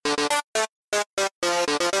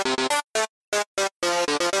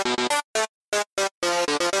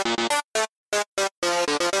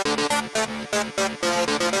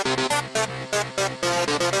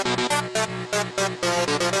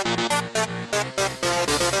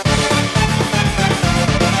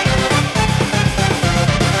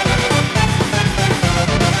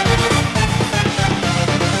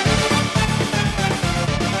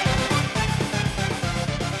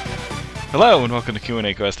Hello and welcome to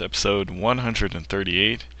Q&A Quest episode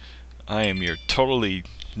 138. I am your totally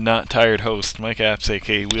not tired host, Mike Apps,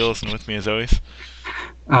 aka Wheels, and with me as always.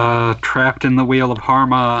 Trapped in the Wheel of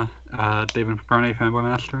Harma, David McCarney, Fanboy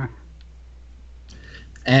Master.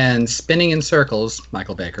 And spinning in circles,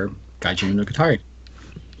 Michael Baker, Gaijin Nukatari.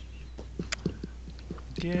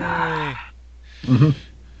 Yay!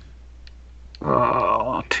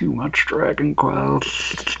 Oh, too much Dragon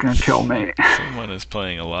Quest. It's gonna kill me. Someone is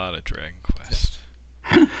playing a lot of Dragon Quest.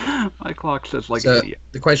 My clock says like So an idiot.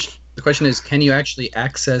 the question is, can you actually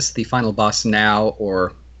access the final boss now,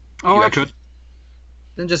 or Oh, you I actually- could.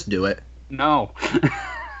 then just do it? No.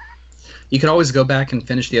 You can always go back and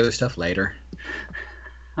finish the other stuff later.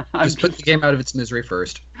 I'm Just put the game out of its misery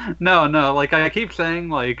first. No, like I keep saying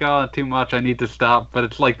like, oh, too much, I need to stop, but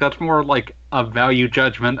it's like that's more like a value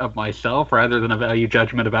judgment of myself rather than a value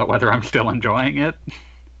judgment about whether I'm still enjoying it.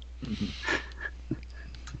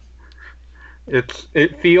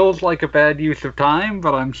 It feels like a bad use of time,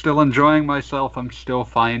 but I'm still enjoying myself. I'm still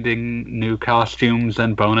finding new costumes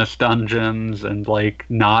and bonus dungeons and like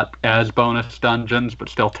not as bonus dungeons, but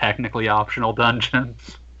still technically optional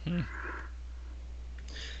dungeons.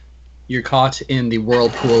 You're caught in the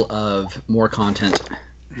whirlpool of more content.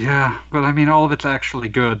 Yeah, but I mean, all of it's actually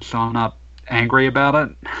good, so I'm not angry about it.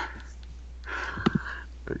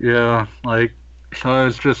 But yeah, like, so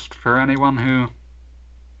it's just for anyone who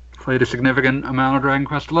played a significant amount of Dragon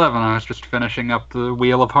Quest XI, I was just finishing up the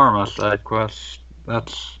Wheel of Harma side quest.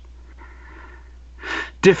 That's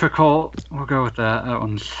difficult. We'll go with that. That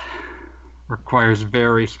one's requires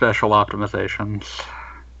very special optimizations.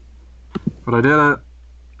 But I did it.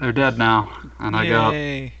 They're dead now, and I got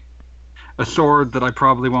Yay! a sword that I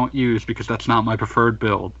probably won't use because that's not my preferred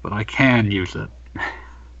build, but I can use it.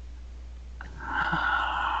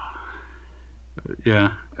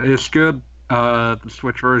 Yeah, it's good. The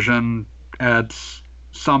Switch version adds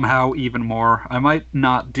somehow even more. I might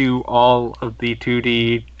not do all of the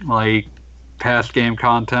 2D like past game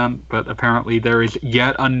content, but apparently there is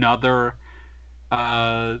yet another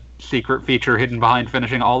secret feature hidden behind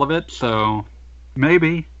finishing all of it, so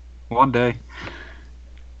maybe one day.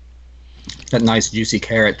 That nice juicy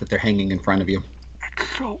carrot that they're hanging in front of you.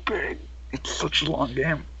 It's so big. It's such a long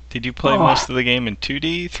game. Did you play most of the game in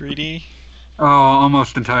 2D, 3D? Oh,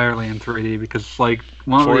 almost entirely in 3D because, like,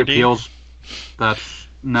 one of the 4D? appeals. That's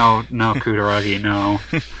no, Kutaragi, no.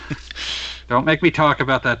 Don't make me talk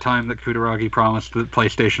about that time that Kutaragi promised that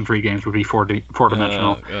PlayStation 3 games would be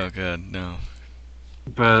four-dimensional. Oh god, no.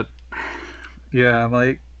 But yeah,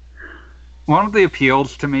 like, one of the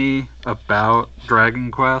appeals to me about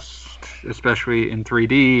Dragon Quest, especially in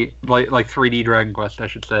 3D, like 3D Dragon Quest, I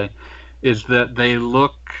should say, is that they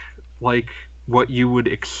look like what you would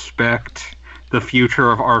expect the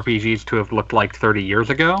future of RPGs to have looked like 30 years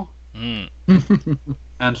ago. And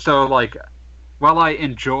so, like, while I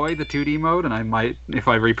enjoy the 2D mode, and I might, if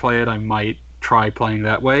I replay it, I might try playing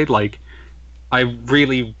that way, like, I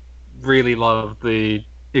really, really love the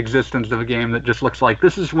existence of a game that just looks like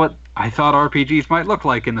this is what I thought RPGs might look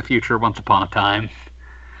like in the future once upon a time.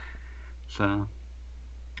 So,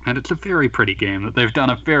 and it's a very pretty game that they've done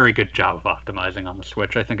a very good job of optimizing on the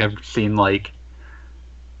Switch. I think I've seen like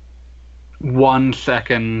 1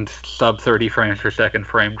 second sub 30 frames per second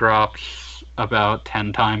frame drops about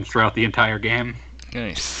 10 times throughout the entire game.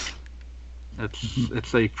 Nice.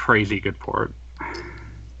 It's a crazy good port.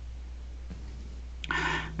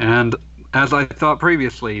 And as I thought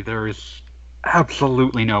previously, there is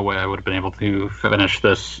absolutely no way I would have been able to finish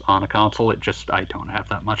this on a console. I don't have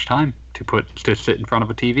that much time to sit in front of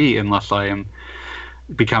a TV unless I am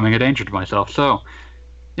becoming a danger to myself. So,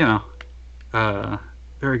 you know,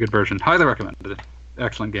 very good version. Highly recommended.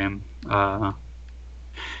 Excellent game.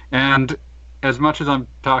 And as much as I'm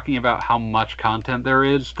talking about how much content there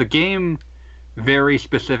is, the game very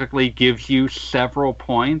specifically gives you several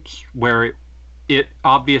points where it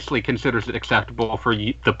obviously considers it acceptable for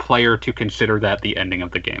the player to consider that the ending of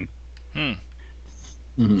the game.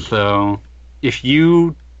 So if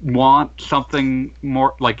you want something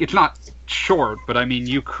more, like, it's not short, but I mean,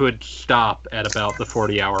 you could stop at about the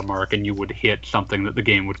 40-hour mark and you would hit something that the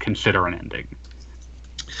game would consider an ending.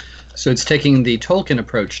 So it's taking the Tolkien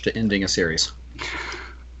approach to ending a series.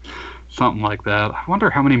 Something like that. I wonder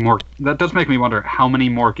how many more... That does make me wonder how many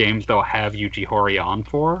more games they'll have Yuji Horii on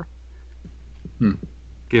for.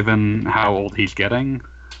 Given how old he's getting.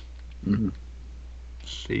 Let's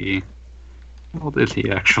see. How old is he,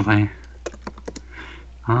 actually?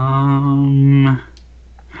 Per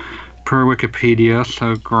Wikipedia,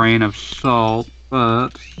 so grain of salt,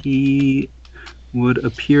 but he would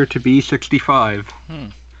appear to be 65.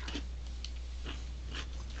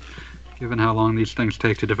 Given how long these things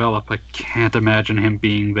take to develop, I can't imagine him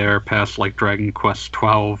being there past like Dragon Quest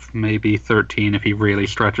 12, maybe 13 if he really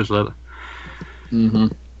stretches it. Mm-hmm.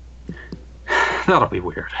 That'll be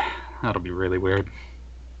weird. That'll be really weird.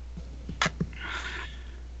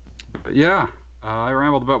 But yeah, I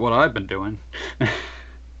rambled about what I've been doing.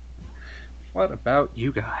 What about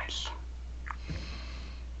you guys?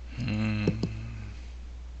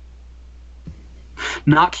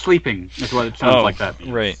 Not sleeping is what it sounds like that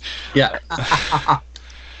means. Right. Yeah.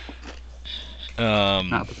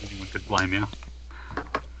 Not that anyone could blame you.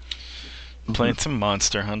 Playing some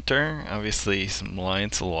Monster Hunter, obviously some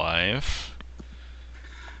Alliance Alive,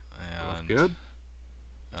 That's and good.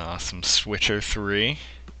 Some Switcher 3.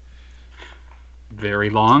 Very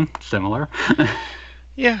long, similar.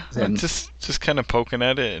 Yeah, I'm And- just kind of poking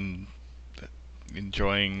at it and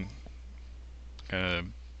enjoying kind of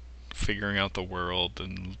figuring out the world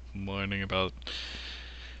and learning about.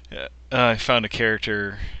 I found a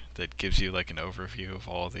character that gives you like an overview of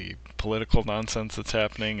all the political nonsense that's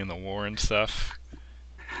happening in the war and stuff.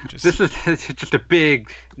 This is just a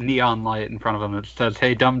big neon light in front of him that says,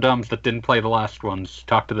 "Hey, dum-dums that didn't play the last ones,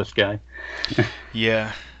 talk to this guy."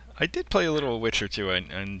 Yeah, I did play a little Witcher 2. I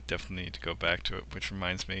definitely need to go back to it, which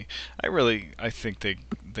reminds me, I think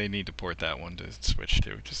they need to port that one to Switch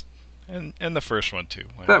too. And the first one too.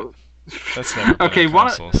 Why not? That's never been Okay, on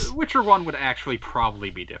consoles. Witcher 1 would actually probably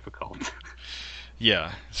be difficult.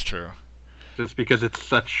 Yeah, it's true. Just because it's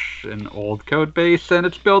such an old code base and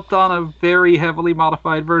it's built on a very heavily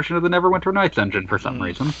modified version of the Neverwinter Nights engine for some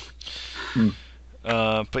reason.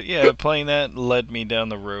 But yeah, playing that led me down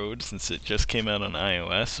the road, since it just came out on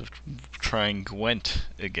iOS, of trying Gwent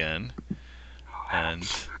again, and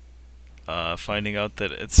finding out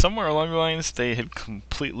that it's somewhere along the lines they had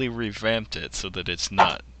completely revamped it so that it's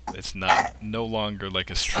no longer like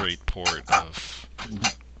a straight port of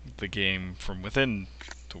the game from within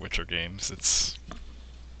the Witcher games. It's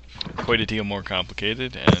quite a deal more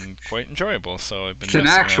complicated and quite enjoyable. So I've been. It's an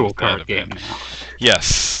messing around actual with that card a game bit. now.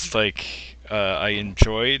 Yes, like I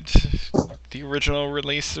enjoyed the original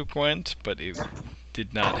release of Gwent, but it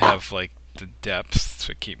did not have like the depth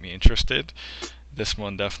to keep me interested. This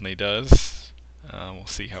one definitely does. We'll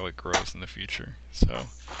see how it grows in the future. So,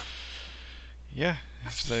 yeah,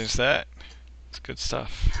 there's that. It's good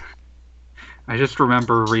stuff. I just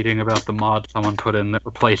remember reading about the mod someone put in that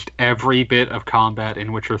replaced every bit of combat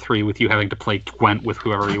in Witcher 3 with you having to play Gwent with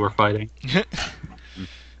whoever you were fighting.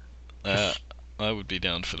 I would be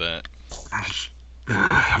down for that.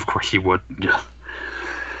 Of course you would.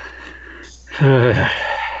 There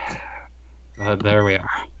we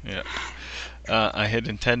are. Yeah. I had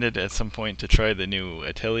intended at some point to try the new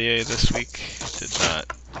Atelier this week.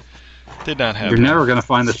 Did not happen. You're never going to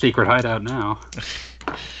find the secret hideout now.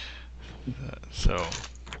 So,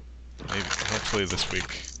 maybe, hopefully this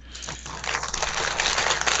week.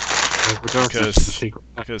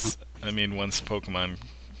 Because I mean, once Pokemon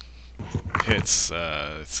hits,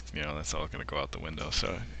 it's that's all gonna go out the window.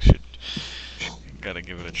 So gotta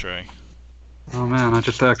give it a try. Oh man, I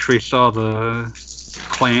just actually saw the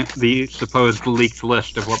supposed leaked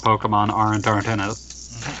list of what Pokemon aren't in it.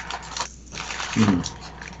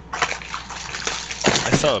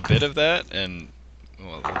 I saw a bit of that, and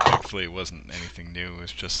well, thankfully it wasn't anything new. It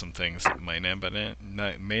was just some things that may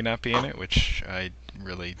not be in it, which I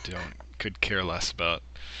really could care less about.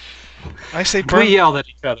 I say We yelled at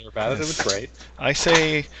each other about it. It was great. I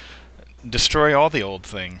say destroy all the old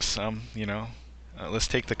things. Let's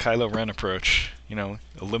take the Kylo Ren approach.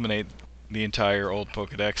 Eliminate the entire old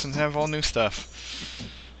Pokedex and have all new stuff.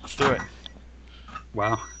 Let's do it.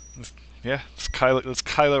 Wow. Yeah, let's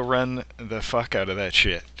Kylo Ren the fuck out of that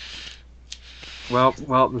shit. Well,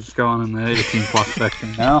 this is going in the 18 plus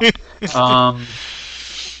section now.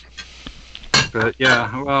 But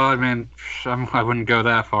yeah, well, I mean, I wouldn't go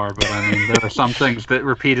that far, but I mean, there are some things that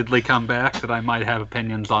repeatedly come back that I might have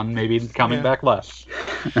opinions on, maybe coming back less.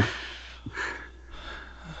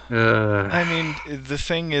 I mean, the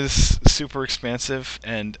thing is super expansive,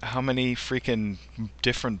 and how many freaking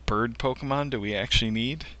different bird Pokemon do we actually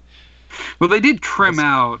need? Well, they did trim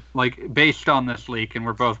out, like, based on this leak, and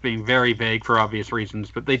we're both being very vague for obvious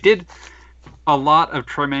reasons, but they did a lot of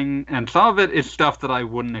trimming, and some of it is stuff that I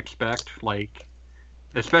wouldn't expect, like,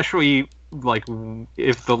 especially, like,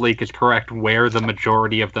 if the leak is correct, where the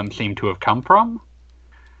majority of them seem to have come from.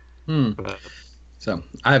 But, So,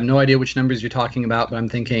 I have no idea which numbers you're talking about, but I'm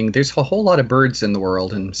thinking there's a whole lot of birds in the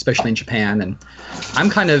world, and especially in Japan, and I'm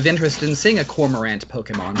kind of interested in seeing a cormorant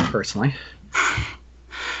Pokemon, personally.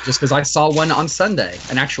 Just because I saw one on Sunday,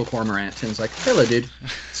 an actual cormorant, and it was like, hello, dude.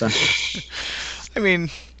 So, I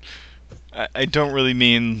mean, I don't really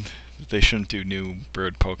mean that they shouldn't do new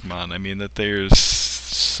bird Pokemon. I mean that there's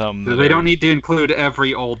some that They are, don't need to include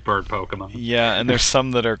every old bird Pokemon. Yeah, and there's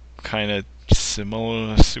some that are kind of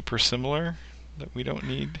super similar that we don't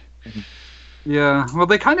need. Yeah, well,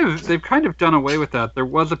 they've kind of done away with that. There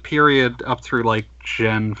was a period up through like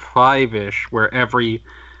Gen 5-ish where every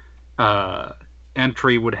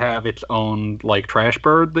entry would have its own like trash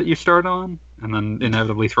bird that you start on, and then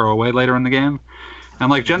inevitably throw away later in the game. And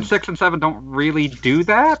like Gen 6 and 7 don't really do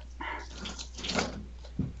that.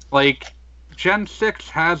 Like Gen 6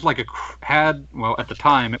 has like well, at the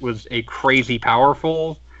time it was a crazy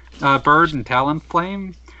powerful bird in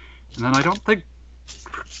Talonflame, and then I don't think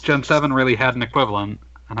Gen 7 really had an equivalent,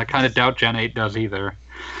 and I kind of doubt Gen 8 does either.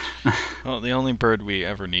 Well, the only bird we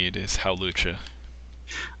ever need is Howlucha.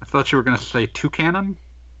 I thought you were going to say Toucanon.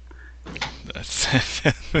 That's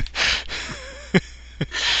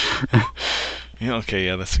yeah, okay,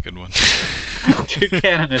 yeah, that's a good one.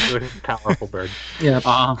 Toucanon is a powerful bird. Yeah.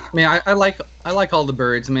 I mean, I like all the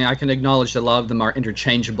birds. I mean, I can acknowledge that a lot of them are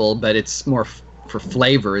interchangeable, but it's more for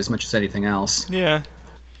flavor as much as anything else. Yeah.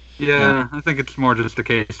 Yeah, I think it's more just a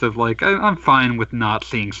case of like I'm fine with not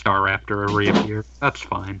seeing Staraptor reappear. That's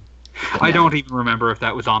fine. I don't even remember if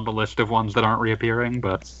that was on the list of ones that aren't reappearing,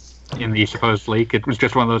 but in the supposed leak, it was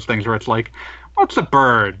just one of those things where it's like, what's a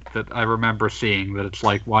bird that I remember seeing that it's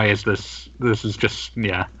like, why is this? This is just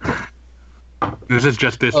This is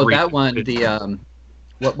just this. Oh, that one. The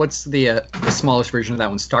what's the smallest version of that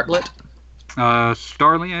one? Startlet.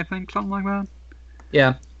 Starly, I think, something like that.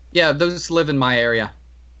 Yeah. Those live in my area.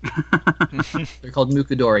 They're called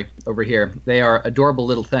Mukudori over here. They are adorable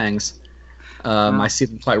little things. I see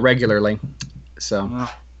them quite regularly. So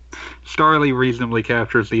Starly reasonably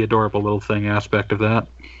captures the adorable little thing aspect of that.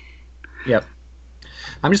 Yep.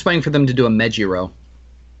 I'm just waiting for them to do a Megiro.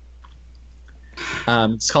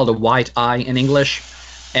 It's called a White Eye in English,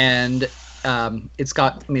 and it's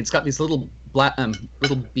got these little black,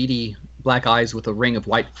 little beady black eyes with a ring of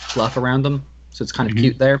white fluff around them. So it's kind of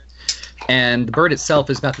cute there. And the bird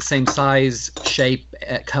itself is about the same size, shape,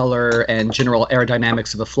 color, and general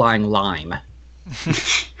aerodynamics of a flying lime.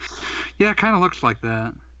 Yeah, it kind of looks like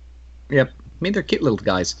that. Yep. I mean, they're cute little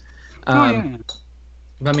guys. Yeah.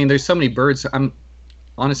 I mean, there's so many birds. I'm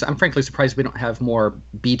frankly surprised we don't have more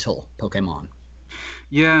beetle Pokemon.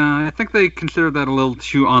 Yeah, I think they consider that a little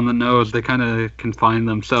too on the nose. They kind of confine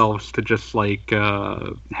themselves to just like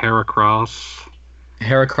Heracross.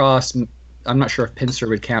 Heracross. I'm not sure if Pinsir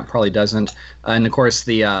would count. Probably doesn't. And of course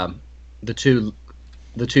the two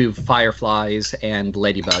fireflies and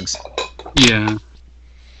ladybugs. Yeah.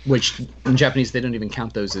 Which in Japanese they don't even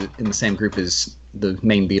count those in the same group as the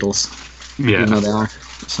main beetles. Yeah. Even though they are.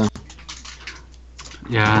 So.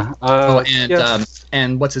 Yeah.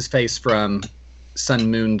 And what's his face from Sun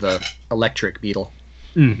Moon, the electric beetle.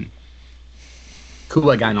 Mm.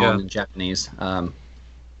 Kuwaganon in Japanese.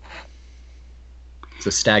 It's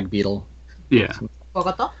a stag beetle. Yeah.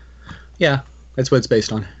 Kuwagata? Yeah, that's what it's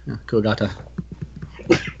based on. Yeah, Kuwagata.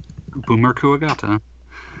 Boomer Kuwagata.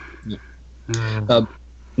 Yeah.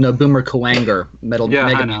 No, Boomer Kuwanger. Mega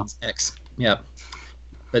Man X. Yeah.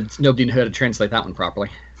 But nobody knew how to translate that one properly.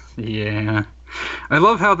 Yeah. I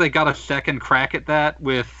love how they got a second crack at that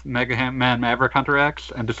with Mega Man Maverick Hunter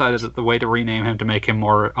X and decided that the way to rename him to make him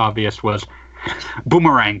more obvious was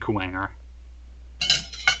Boomerang Kuwanger.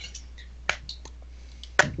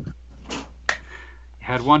 You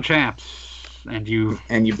had one chance, and you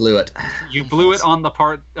blew it. You blew it on the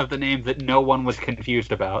part of the name that no one was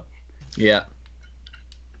confused about. Yeah.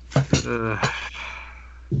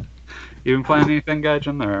 You been playing anything,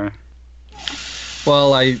 Gaijin, or?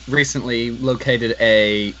 Well, I recently located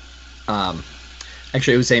a...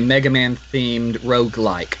 actually, it was a Mega Man-themed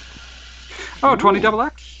roguelike. Oh,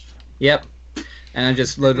 20XX? Yep. And I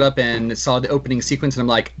just loaded up and saw the opening sequence, and I'm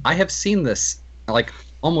like, I have seen this, like,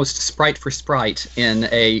 almost sprite for sprite in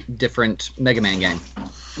a different Mega Man game.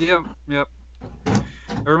 Yep.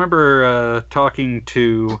 I remember talking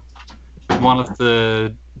to one of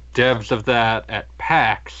the devs of that at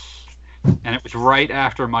PAX, and it was right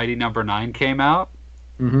after Mighty Number 9 came out.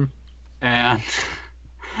 Mm-hmm. And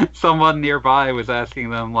someone nearby was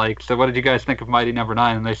asking them, like, so what did you guys think of Mighty Number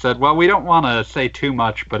 9? And they said, well, we don't want to say too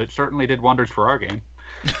much, but it certainly did wonders for our game.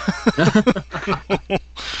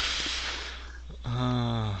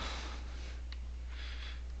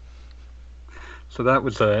 So that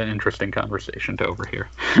was an interesting conversation to overhear.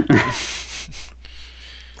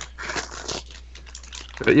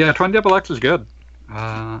 But yeah, 20XX is good.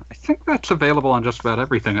 I think that's available on just about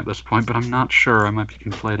everything at this point, but I'm not sure. I might be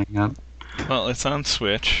conflating that. Well, it's on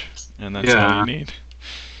Switch, and that's all you need.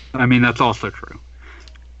 I mean, that's also true.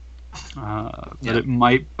 That it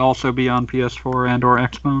might also be on PS4 and or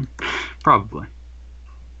Xbone. Probably.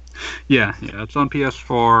 Yeah, it's on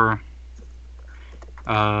PS4.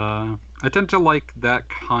 I tend to like that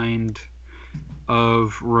kind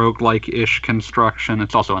of roguelike-ish construction.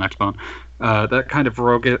 It's also an Xbone. That kind of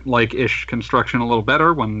roguelike-ish construction a little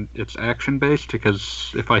better when it's action-based,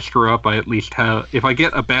 because if I screw up, if I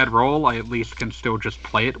get a bad roll, I at least can still just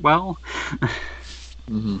play it well.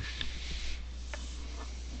 Mm-hmm.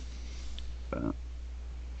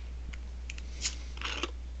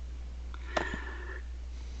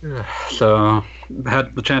 So,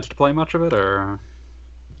 had the chance to play much of it, or?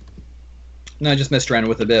 No, I just messed around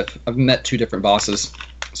with it a bit. I've met 2 different bosses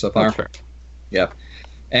so far. That's fair. Yeah.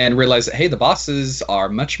 And realized that, hey, the bosses are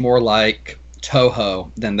much more like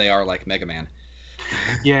Toho than they are like Mega Man.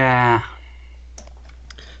 Yeah.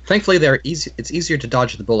 Thankfully, they're easy. It's easier to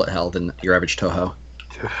dodge the bullet hell than your average Toho.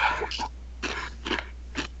 I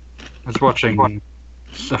was watching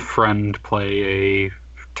a friend play a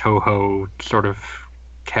Toho sort of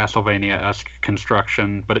Castlevania-esque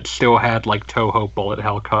construction, but it still had like Toho bullet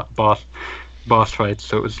hell boss fights,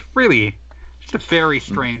 so it was really just a very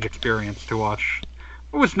strange experience to watch.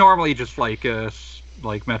 It was normally just like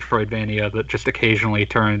Metroidvania that just occasionally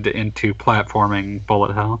turned into platforming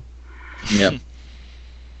bullet hell. Yep.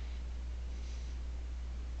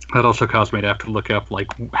 That also caused me to have to look up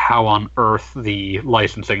like how on earth the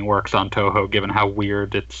licensing works on Toho, given how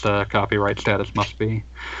weird its copyright status must be.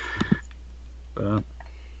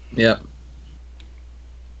 Yep.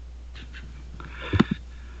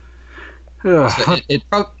 So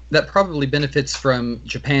that probably benefits from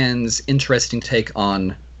Japan's interesting take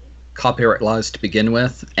on copyright laws to begin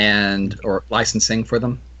with, or licensing for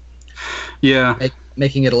them. Yeah.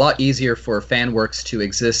 Making it a lot easier for fanworks to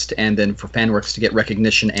exist, and then for fanworks to get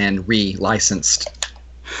recognition and re-licensed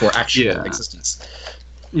for actual existence.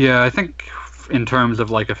 Yeah, I think in terms of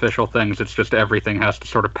like official things, it's just everything has to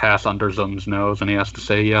sort of pass under Zun's nose, and he has to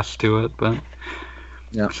say yes to it. But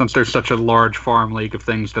since there's such a large farm league of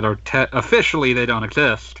things that are officially they don't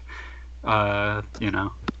exist,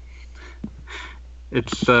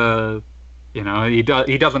 it's he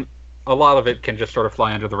doesn't. A lot of it can just sort of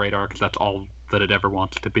fly under the radar because that's all that it ever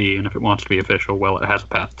wants to be, and if it wants to be official, well, it has a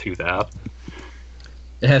path to that.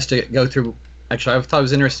 It has to go through. Actually, I thought it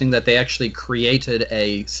was interesting that they actually created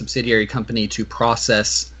a subsidiary company to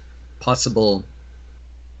process possible,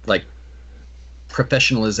 like,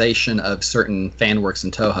 professionalization of certain fan works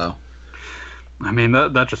in Toho. I mean,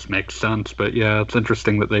 that just makes sense, but yeah, it's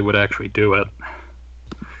interesting that they would actually do it.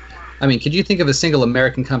 I mean, could you think of a single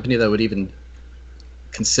American company that would even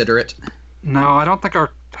consider it? No, I don't think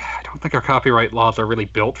our copyright laws are really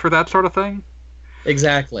built for that sort of thing.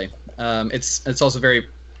 Exactly. It's also very.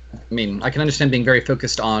 I mean, I can understand being very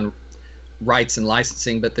focused on rights and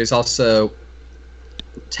licensing, but there's also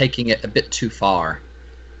taking it a bit too far.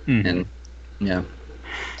 Mm-hmm. And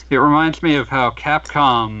it reminds me of how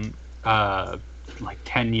Capcom, like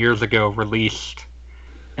 10 years ago, released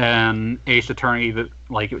an Ace Attorney that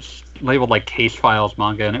like it was labeled like Case Files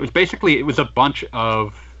manga, and it was a bunch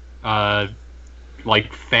of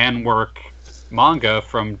like fan work manga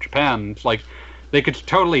from Japan. It's like they could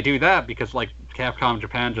totally do that because like Capcom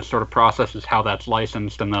Japan just sort of processes how that's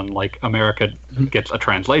licensed, and then like America gets a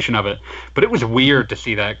translation of it. But it was weird to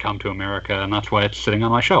see that come to America, and that's why it's sitting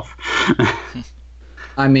on my shelf.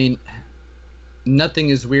 I mean, nothing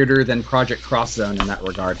is weirder than Project Cross Zone in that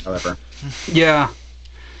regard, however. Yeah.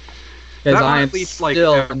 Because I am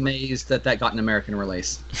still amazed that got an American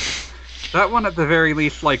release. That one, at the very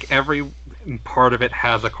least, like every part of it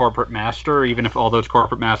has a corporate master, even if all those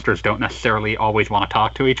corporate masters don't necessarily always want to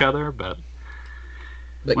talk to each other. But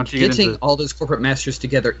getting all those corporate masters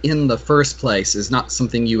together in the first place is not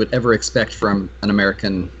something you would ever expect from an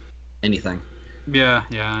American anything. Yeah.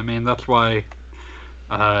 I mean, that's why.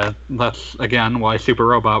 That's again why Super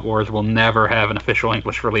Robot Wars will never have an official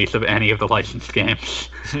English release of any of the licensed games.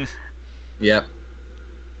 Yep.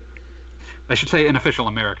 I should say an official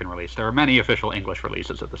American release. There are many official English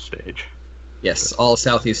releases at this stage. Yes, all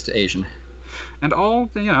Southeast Asian. And all,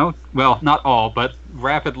 well, not all, but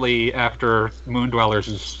rapidly after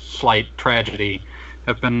Moondwellers' slight tragedy,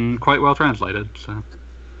 have been quite well translated. So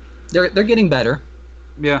they're getting better.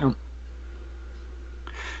 Yeah.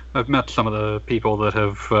 I've met some of the people that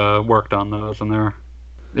have worked on those, and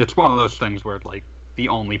it's one of those things where like the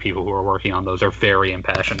only people who are working on those are very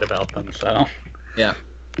impassioned about them. So yeah,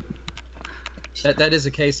 that is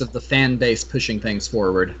a case of the fan base pushing things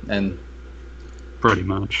forward, and pretty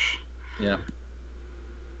much. Yeah.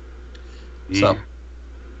 So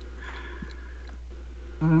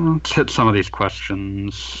let's hit some of these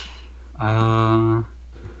questions.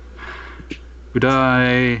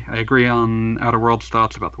 Budai, I agree on Outer Worlds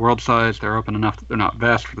thoughts about the world size. They're open enough that they're not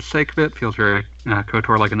vast for the sake of it. Feels very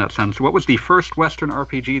KOTOR-like in that sense. What was the first Western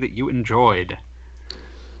RPG that you enjoyed?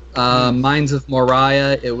 Mines of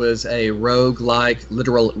Moria. It was a roguelike,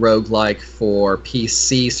 literal roguelike for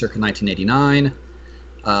PC circa 1989.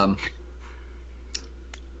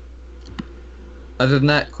 Other than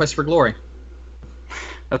that, Quest for Glory.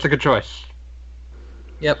 That's a good choice.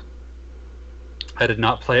 Yep. I did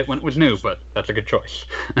not play it when it was new, but that's a good choice.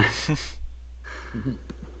 Let's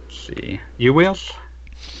see. You, Wheels?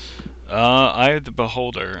 I had the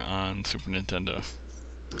Beholder on Super Nintendo.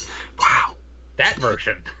 Wow. That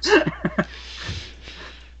version.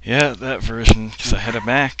 Yeah, that version, because I had a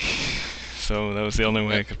Mac, so that was the only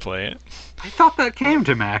way I could play it. I thought that came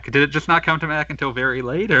to Mac. Did it just not come to Mac until very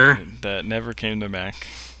later? That never came to Mac.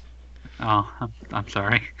 Oh, I'm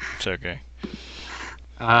sorry. It's okay.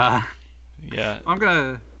 Yeah. I'm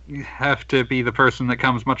gonna have to be the person that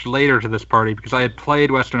comes much later to this party because I had played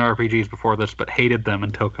Western RPGs before this, but hated them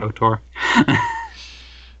until KOTOR.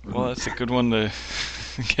 Well, that's a good one to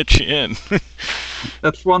get you in.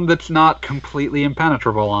 That's one that's not completely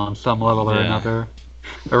impenetrable on some level or another.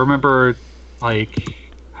 I remember, like,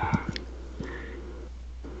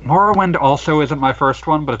 Morrowind also isn't my first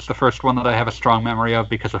one, but it's the first one that I have a strong memory of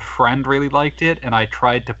because a friend really liked it, and I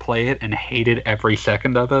tried to play it and hated every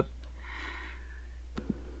second of it.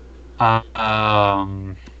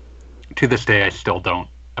 To this day, I still don't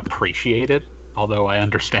appreciate it, although I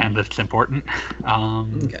understand that it's important.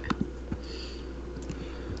 Okay.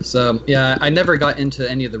 So, yeah, I never got into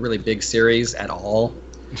any of the really big series at all.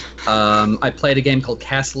 I played a game called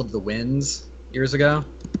Castle of the Winds years ago.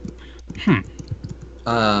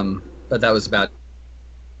 But that was about...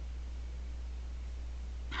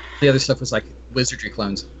 The other stuff was like Wizardry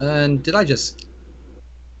clones. And did I just...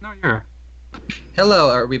 No, you're here. Hello,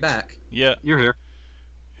 are we back? Yeah. You're here.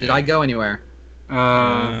 Did I go anywhere?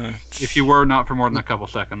 If you were, not for more than a couple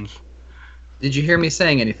seconds. Did you hear me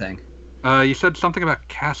saying anything? You said something about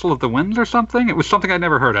Castle of the Winds or something? It was something I'd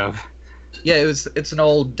never heard of. Yeah, it's an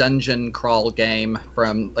old dungeon crawl game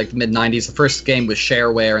from like the mid-90s. The first game was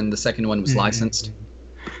shareware and the second one was licensed.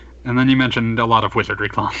 And then you mentioned a lot of Wizardry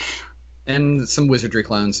clones. And some Wizardry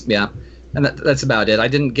clones, yeah. And that's about it. I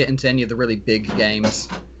didn't get into any of the really big games.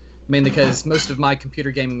 Mainly because most of my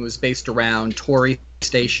computer gaming was based around Tory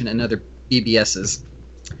Station and other BBSs.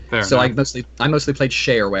 Fair so enough. I mostly played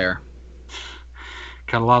shareware.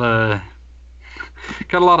 Got a lot of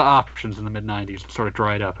options in the mid-90s. It sort of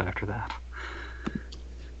dried up after that.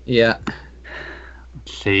 Yeah.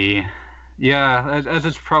 Let's see. Yeah, as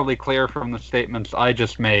it's probably clear from the statements I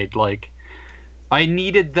just made, like, I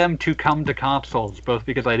needed them to come to consoles, both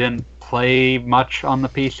because I didn't play much on the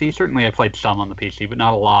PC. Certainly I played some on the PC, but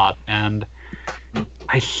not a lot. And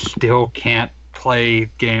I still can't play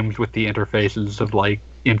games with the interfaces of, like,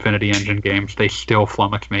 Infinity Engine games. They still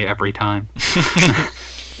flummox me every time.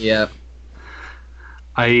 Yeah.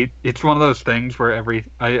 It's one of those things where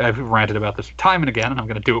I've ranted about this time and again, and I'm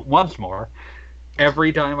going to do it once more.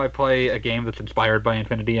 Every time I play a game that's inspired by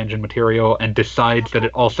Infinity Engine material and decides that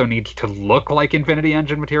it also needs to look like Infinity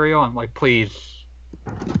Engine material, I'm like, please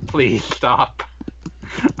stop.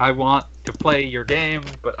 I want to play your game,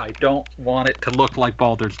 but I don't want it to look like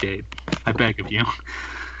Baldur's Gate. I beg of you.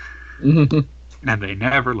 And they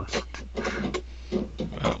never listened.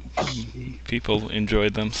 Well, people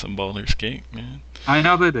enjoyed them, some Baldur's Gate, man. I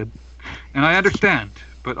know they did. And I understand.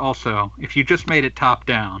 But also, if you just made it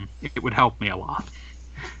top-down, it would help me a lot.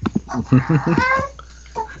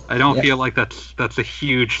 I don't feel like that's a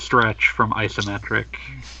huge stretch from isometric.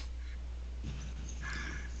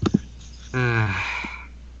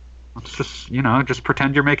 Let's just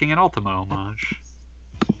pretend you're making an Ultima homage.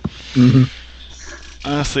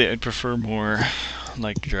 Honestly, I'd prefer more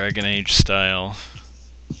like Dragon Age style.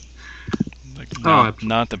 Like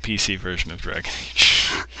not the PC version of Dragon Age.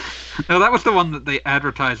 No, that was the one that they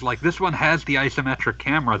advertised, like, this one has the isometric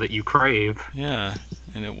camera that you crave. Yeah,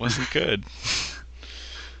 and it wasn't good.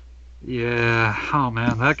 Yeah, oh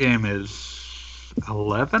man, that game is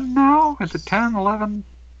 11 now? Is it 10, 11?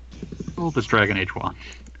 How old is Dragon Age 1?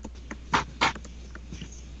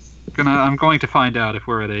 I'm going to find out if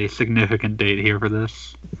we're at a significant date here for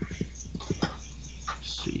this.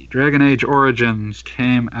 Let's see, Dragon Age Origins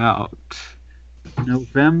came out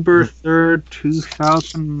November 3rd,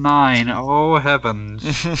 2009. Oh,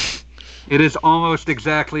 heavens. It is almost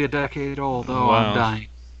exactly a decade old. Oh, Wow. I'm dying.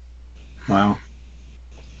 Wow.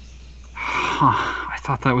 I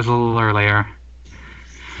thought that was a little earlier.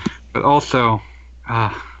 But also,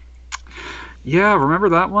 yeah, remember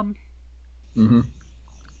that one? Mm-hmm.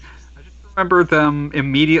 I just feel remember them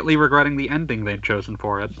immediately regretting the ending they'd chosen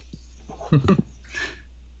for it.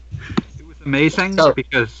 It was amazing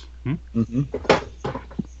because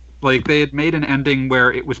like they had made an ending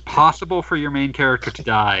where it was possible for your main character to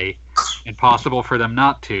die and possible for them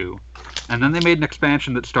not to. And then they made an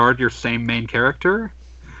expansion that starred your same main character,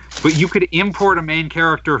 but you could import a main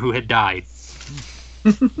character who had died.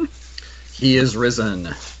 He is risen.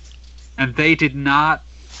 And they did not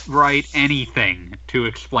write anything to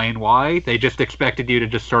explain why. They just expected you to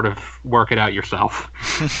just sort of work it out yourself.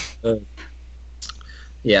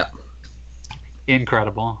 Yeah.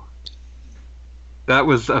 Incredible. That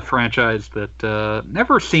was a franchise that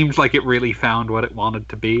never seems like it really found what it wanted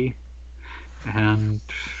to be. And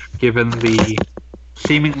given the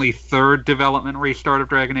seemingly third development restart of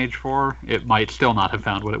Dragon Age 4, it might still not have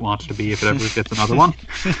found what it wants to be if it ever gets another one.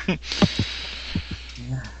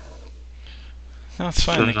 No, it's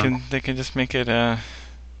fine. They can just make it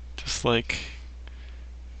just like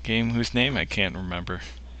a game whose name I can't remember.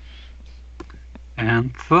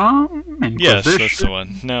 Anthem? Inquisition? Yes, that's the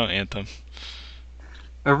one. No, Anthem.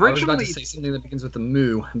 Originally, I was about to say something that begins with the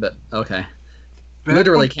moo, but okay.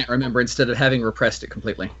 Literally can't remember instead of having repressed it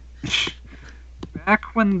completely.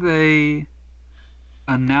 Back when they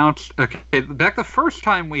announced... Okay, back the first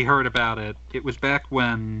time we heard about it, it was back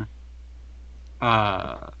when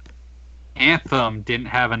Anthem didn't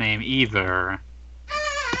have a name either.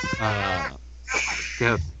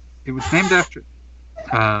 Yeah, it was named after...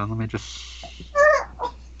 let me just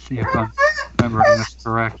see if I'm remembering this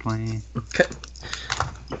correctly. Okay.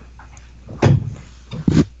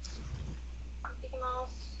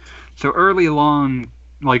 So early along,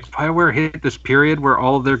 like, BioWare hit this period where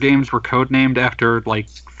all of their games were codenamed after, like,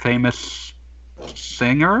 famous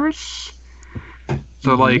singers.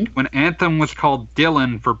 So, like, when Anthem was called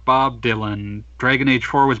Dylan for Bob Dylan, Dragon Age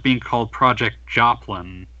 4 was being called Project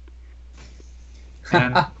Joplin.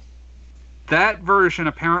 And that version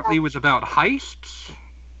apparently was about heists.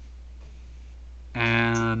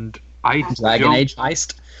 And Dragon Age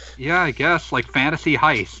heist? Yeah, I guess, like, fantasy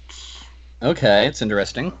heists. Okay, it's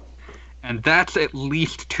interesting. And that's at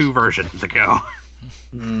least 2 versions ago.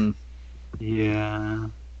 Mm. Yeah.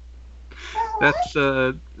 That's,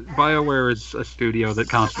 BioWare is a studio that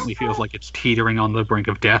constantly feels like it's teetering on the brink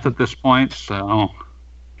of death at this point, so...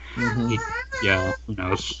 Yeah, who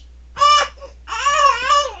knows?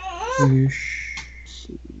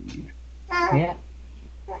 Yeah.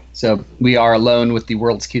 So, we are alone with the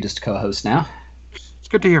world's cutest co-host now. It's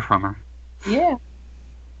good to hear from her. Yeah.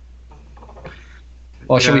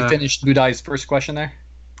 Well, should we finish Budai's first question there?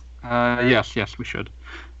 Yes, we should.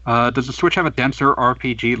 Does the Switch have a denser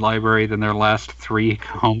RPG library than their last 3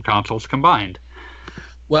 home consoles combined?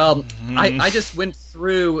 Well, I just went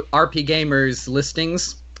through RP Gamer's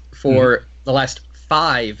listings for the last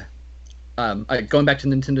 5, going back to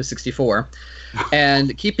Nintendo 64,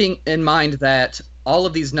 and keeping in mind that all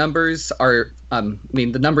of these numbers are,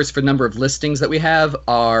 the numbers for number of listings that we have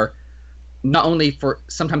are not only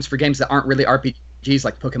sometimes for games that aren't really RPGs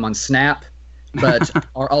like Pokemon Snap, but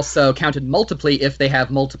are also counted multiply if they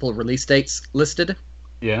have multiple release dates listed.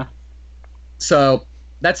 Yeah. So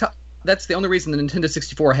that's the only reason the Nintendo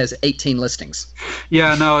 64 has 18 listings.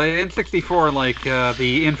 Yeah, no, in 64, like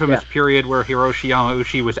the infamous period where Hiroshi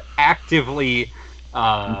Yamauchi was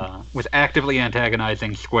actively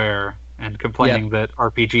antagonizing Square and complaining that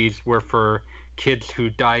RPGs were for kids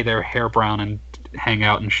who dye their hair brown and hang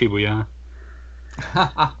out in Shibuya.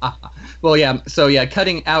 Well, yeah. So,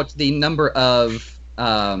 cutting out the number of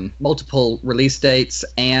multiple release dates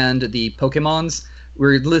and the Pokemons,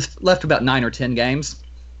 we're left about 9 or 10 games.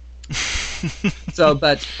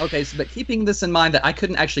 But keeping this in mind that I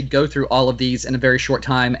couldn't actually go through all of these in a very short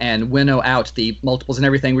time and winnow out the multiples and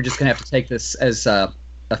everything, we're just going to have to take this as a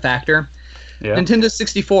factor. Yeah. Nintendo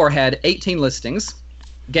 64 had 18 listings.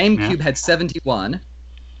 GameCube had 71.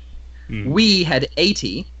 Wii had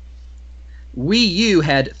 80. Wii U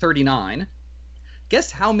had 39.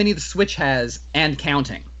 Guess how many the Switch has and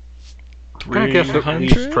counting? I'm going to guess at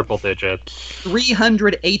least triple digits.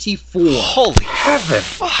 384. Holy heaven!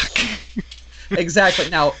 Fuck! Exactly.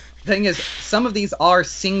 Now, the thing is, some of these are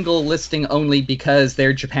single listing only because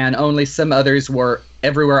they're Japan only. Some others were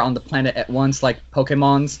everywhere on the planet at once, like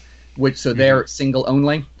Pokemon's, so they're single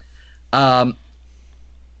only.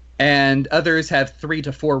 And others have 3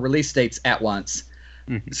 to 4 release dates at once.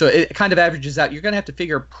 So it kind of averages out. You're going to have to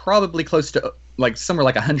figure probably close to somewhere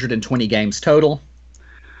like 120 games total.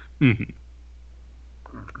 But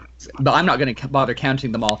I'm not going to bother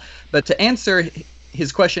counting them all. But to answer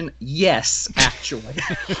his question, yes, actually.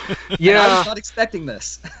 Yeah, I was not expecting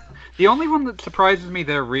this. The only one that surprises me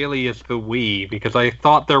there really is the Wii, because I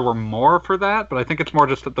thought there were more for that, but I think it's more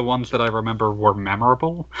just that the ones that I remember were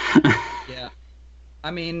memorable. Yeah. I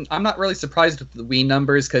mean, I'm not really surprised with the Wii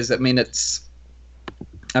numbers because it's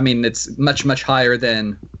much, much higher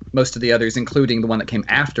than most of the others, including the one that came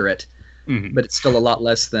after it. Mhm. But it's still a lot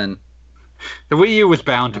less than. The Wii U was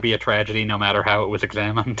bound to be a tragedy no matter how it was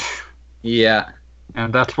examined. Yeah.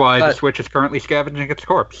 And that's why the But- Switch is currently scavenging its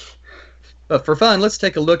corpse. But for fun, let's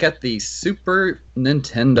take a look at the Super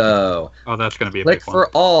Nintendo. Oh, that's going to be a Click big one. for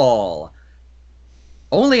all.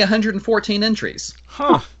 Only 114 entries.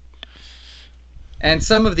 Huh. And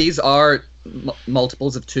some of these are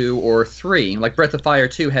multiples of 2 or 3. Like Breath of Fire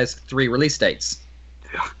 2 has 3 release dates.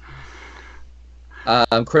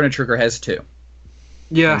 Chrono Trigger has 2.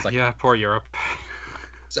 Yeah, It's like- yeah, poor Europe.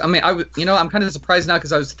 So I mean, I'm kind of surprised now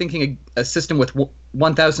because I was thinking a system with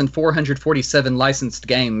 1,447 licensed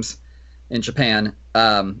games in Japan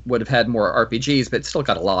would have had more RPGs, but it's still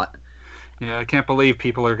got a lot. Yeah, I can't believe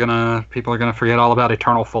people are gonna forget all about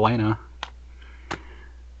Eternal Felina.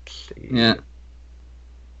 Yeah.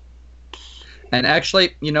 And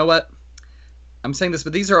actually, you know what? I'm saying this,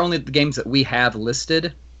 but these are only the games that we have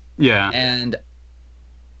listed. Yeah. And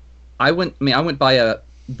I went by a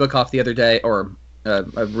book off the other day, or a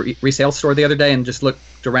resale store the other day, and just looked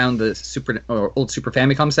around the old Super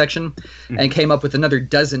Famicom section, and came up with another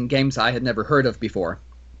dozen games I had never heard of before.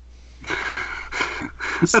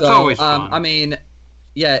 That's always fun. I mean,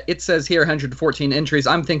 yeah, it says here 114 entries.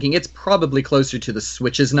 I'm thinking it's probably closer to the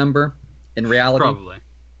Switch's number in reality. Probably.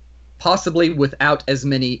 Possibly without as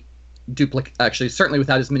many certainly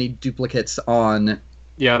without as many duplicates on.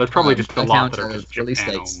 Yeah, there's probably just a lot account that are of just release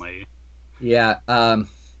Japan dates. only. Yeah,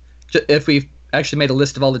 if we actually made a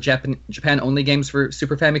list of all the Japan-only games for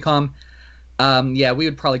Super Famicom, yeah, we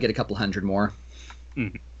would probably get a couple hundred more.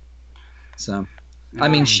 Mhm. So, I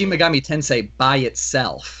mean, Shin Megami Tensei by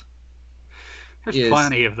itself, There's is-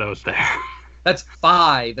 plenty of those there. that's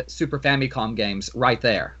 5 Super Famicom games right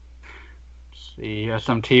there. The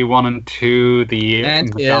SMT 1 and 2, the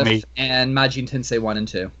And Megami. If and Majin Tensei 1 and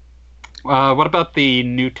 2. What about the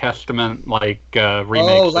New Testament remakes?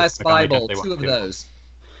 Oh, of Last Megami Bible, Tensei 1 2 and of 2? those.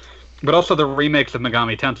 But also the remakes of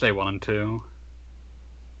Megami Tensei 1 and 2.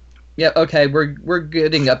 Yeah, okay, we're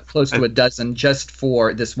getting up close to a dozen just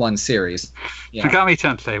for this one series. Yeah. Megami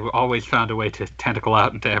Tensei always found a way to tentacle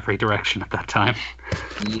out into every direction at that time.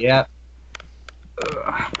 Yeah.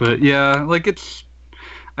 But yeah,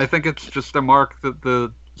 I think it's just a mark that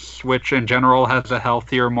the Switch in general has a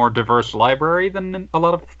healthier, more diverse library than a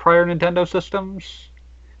lot of prior Nintendo systems.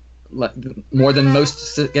 More than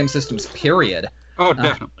most game systems, period. Oh,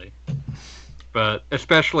 definitely. But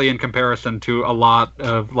especially in comparison to a lot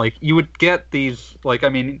of, you would get these,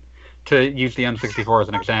 to use the N64 as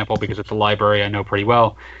an example, because it's a library I know pretty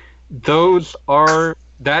well,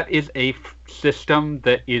 that is a system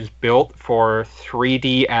that is built for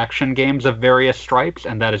 3D action games of various stripes,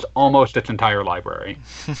 and that is almost its entire library.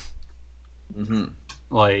 Mm-hmm.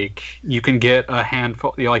 You can get a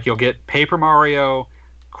handful, you'll get Paper Mario,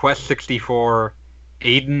 Quest 64,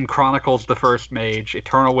 Aiden Chronicles the First Mage,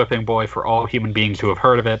 Eternal Whipping Boy for all human beings who have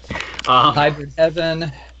heard of it. Hybrid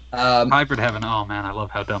Heaven. Hybrid Heaven, oh man, I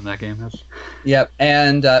love how dumb that game is. Yep,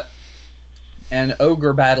 and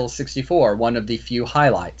Ogre Battle 64, one of the few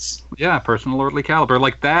highlights. Yeah, Personal Lordly Caliber.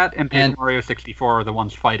 Like that and Paper And- Mario 64 are the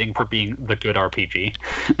ones fighting for being the good RPG.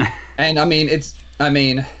 And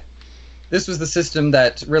this was the system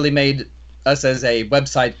that really made us as a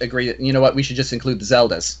website agree that, you know what, we should just include the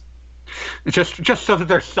Zeldas. Just so that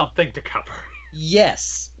there's something to cover.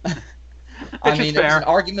 Yes. I is mean, there was fair. an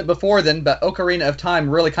argument before then, but Ocarina of Time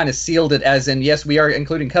really kind of sealed it as in, yes, we are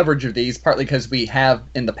including coverage of these, partly because we have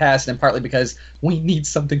in the past, and partly because we need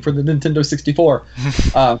something for the Nintendo 64.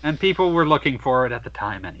 And people were looking for it at the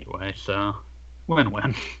time anyway, so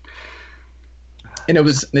win-win. And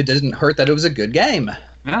it didn't hurt that it was a good game.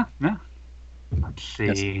 Yeah. Let's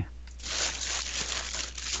see.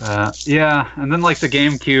 Yeah, and then the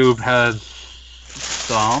GameCube has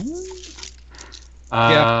some.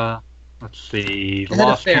 Yeah. Let's see. It had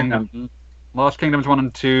a fair number. Lost Kingdoms 1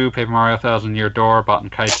 and 2, Paper Mario Thousand Year Door,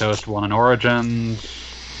 Baten Kaitos 1 and Origins.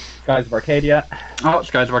 Skies of Arcadia. Oh,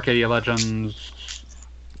 Skies of Arcadia Legends.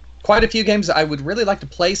 Quite a few games I would really like to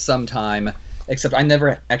play sometime, except I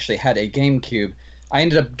never actually had a GameCube. I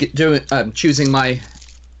ended up choosing my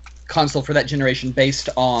console for that generation based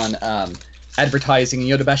on advertising and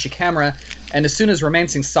Yodobashi Camera, and as soon as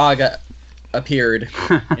Romancing Saga appeared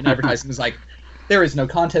in advertising, it was like, there is no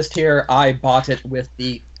contest here. I bought it with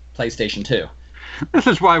the PlayStation 2. This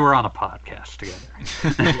is why we're on a podcast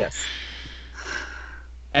together. Yes.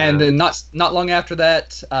 And then not long after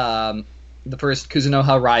that, the first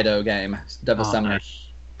Kuzunoha Raido game, Devil Summoner. Nice.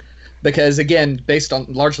 Because again, based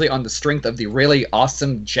on largely on the strength of the really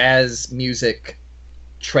awesome jazz music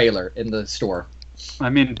trailer in the store. I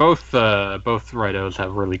mean, both Raidos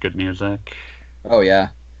have really good music. Oh yeah.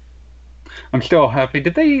 I'm still happy.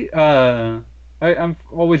 Did they? I've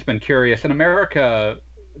always been curious. In America,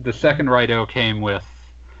 the second Raido came with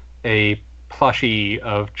a plushie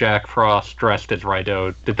of Jack Frost dressed as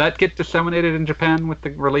Raido. Did that get disseminated in Japan with the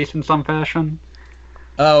release in some fashion?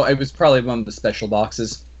 Oh, it was probably one of the special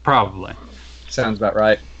boxes. Probably. Sounds about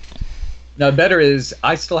right. No, better is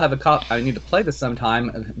I still have a copy. I need to play this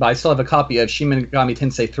sometime, but I still have a copy of Shin Megami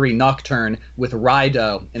Tensei 3 Nocturne with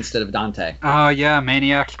Raido instead of Dante. Oh yeah,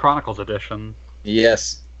 Maniacs Chronicles Edition.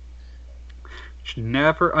 Yes.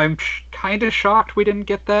 I'm kind of shocked we didn't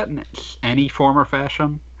get that in any form or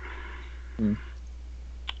fashion.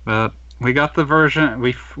 But we got the version.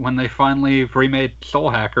 When they finally remade Soul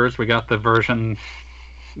Hackers, we got the version.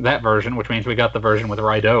 That version, which means we got the version with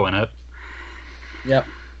Raido in it. Yep.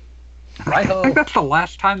 I think that's the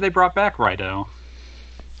last time they brought back Raido.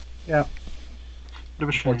 Yeah. It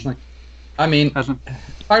was shame. Unfortunately. I mean,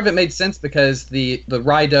 part of it made sense because the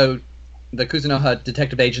Raido, the Kuzunoha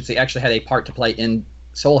Detective Agency, actually had a part to play in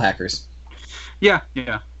Soul Hackers. Yeah.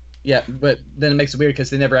 Yeah, but then it makes it weird because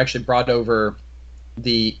they never actually brought over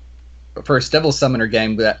the first Devil Summoner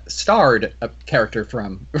game that starred a character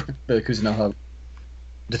from the Kuzunoha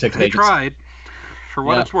Detective Agency. They tried. For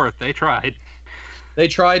what it's worth, they tried. They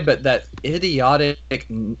tried, but that idiotic,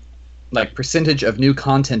 percentage of new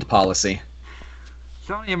content policy.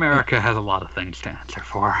 Sony America has a lot of things to answer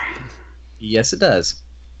for. Yes, it does.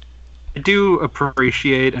 I do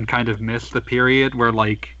appreciate and kind of miss the period where,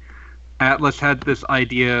 Atlas had this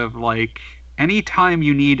idea of, anytime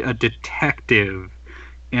you need a detective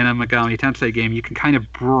in a Megami Tensei game, you can kind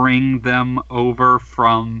of bring them over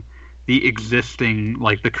from the existing,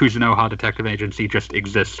 the Kuzunoha Detective Agency just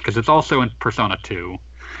exists, because it's also in Persona 2.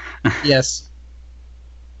 Yes.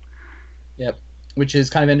 Yep. Which is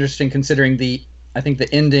kind of interesting considering the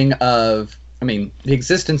ending of, the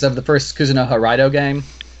existence of the first Kuzunoha Raido game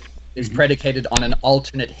is predicated on an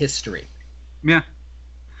alternate history. Yeah.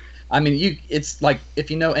 It's like, if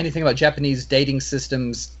you know anything about Japanese dating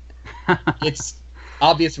systems, it's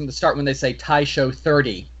obvious from the start when they say Taisho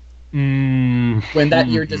 30. When that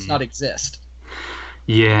year does not exist.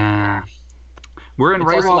 Yeah. We're in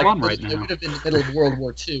Reiwa 1 right now. It would have been the middle of World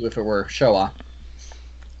War II if it were Showa.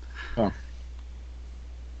 Oh.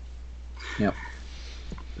 Yep.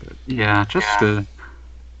 Yeah, just a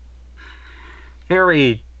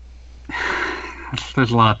very...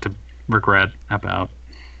 There's a lot to regret about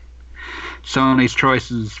Sony's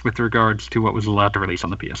choices with regards to what was allowed to release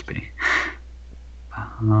on the PSP.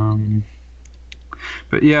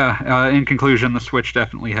 But yeah, in conclusion, the Switch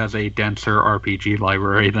definitely has a denser RPG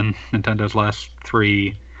library than Nintendo's last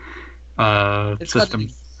three it's got an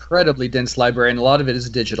incredibly dense library, and a lot of it is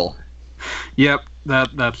digital. Yep,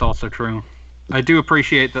 that's also true. I do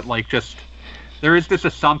appreciate that, there is this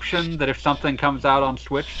assumption that if something comes out on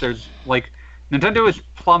Switch, there's, Nintendo is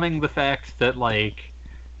plumbing the fact that,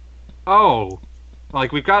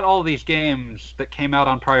 we've got all these games that came out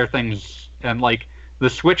on prior things, and, the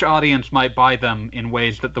Switch audience might buy them in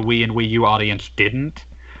ways that the Wii and Wii U audience didn't.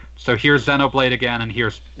 So here's Xenoblade again, and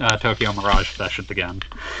here's Tokyo Mirage Sessions again.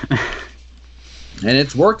 And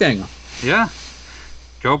it's working. Yeah.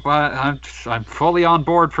 Go buy. I'm fully on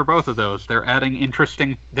board for both of those. They're adding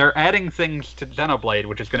things to Xenoblade,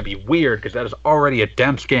 which is going to be weird because that is already a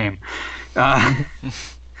dense game. And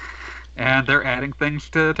they're adding things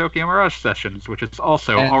to Tokyo Mirage Sessions, which is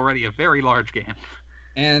also already a very large game.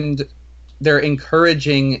 And they're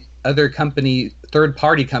encouraging other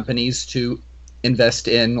third-party companies to invest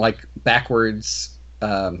in backwards.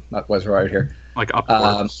 What was right here?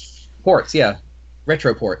 Upwards. Ports, yeah,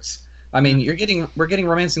 retro ports. We're getting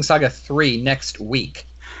Romancing Saga 3 next week.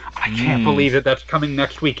 I can't believe it. That's coming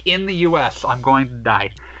next week in the U.S. I'm going to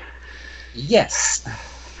die. Yes.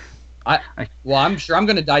 I'm sure I'm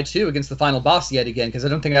going to die too against the final boss yet again because I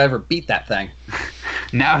don't think I ever beat that thing.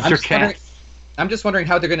 Now's your chance. I'm just wondering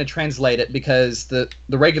how they're going to translate it because the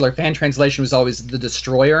regular fan translation was always the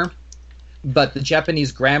Destroyer, but the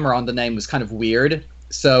Japanese grammar on the name was kind of weird,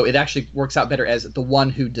 so it actually works out better as the one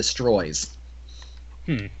who destroys.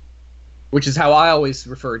 Which is how I always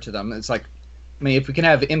refer to them. It's if we can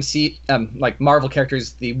have Marvel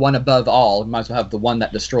characters, the one above all, we might as well have the one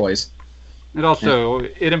that destroys. It also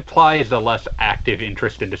it implies a less active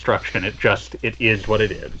interest in destruction. It is what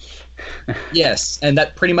it is. Yes, and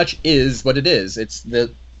that pretty much is what it is. It's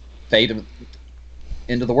the fate of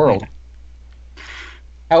end of the world.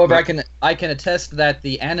 However, I can attest that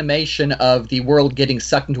the animation of the world getting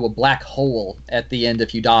sucked into a black hole at the end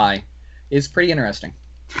if you die is pretty interesting.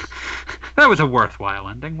 That was a worthwhile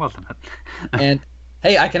ending, wasn't it? And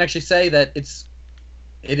hey, I can actually say that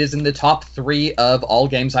it is in the top 3 of all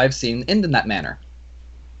games I've seen end in that manner.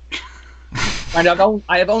 And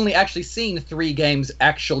I have only actually seen 3 games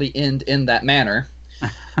actually end in that manner.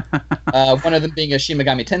 One of them being a Shin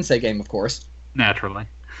Megami Tensei game, of course. Naturally.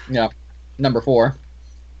 Yeah, number 4.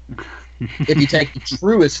 If you take the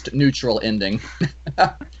truest neutral ending,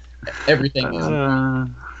 everything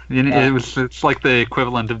is. It's like the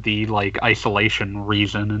equivalent of the isolation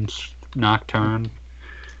reason in Nocturne.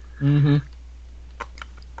 Mm-hmm.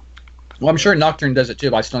 Well, I'm sure Nocturne does it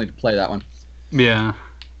too, but I still need to play that one. Yeah.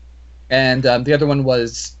 And the other one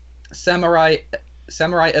was Samurai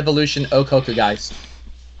Evolution Okokugeist,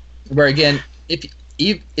 where again,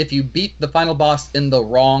 if you beat the final boss in the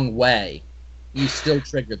wrong way, you still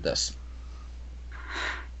triggered this.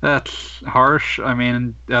 That's harsh. I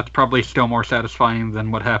mean, that's probably still more satisfying than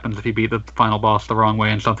what happens if you beat the final boss the wrong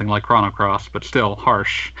way in something like Chrono Cross, but still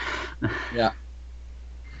harsh. Yeah.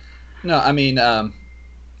 No, I mean,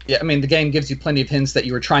 the game gives you plenty of hints that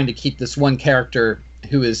you were trying to keep this one character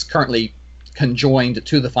who is currently conjoined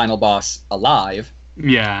to the final boss alive.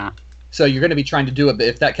 Yeah. So you're going to be trying to do it, but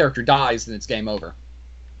if that character dies, then it's game over.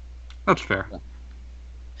 That's fair.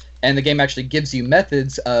 And the game actually gives you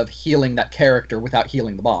methods of healing that character without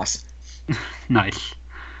healing the boss. Nice.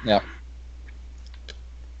 Yeah.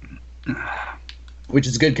 Which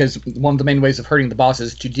is good because one of the main ways of hurting the boss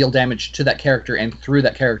is to deal damage to that character and through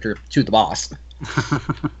that character to the boss.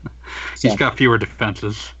 He's got fewer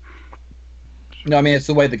defenses. No, I mean, it's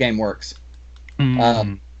the way the game works.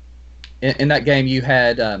 In that game, you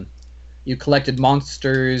had you collected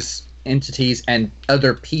monsters, entities, and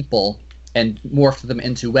other people and morphed them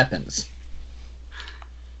into weapons.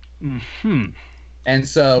 Mm-hmm. And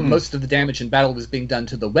so most of the damage in battle was being done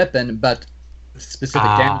to the weapon, but specific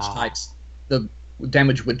damage types, the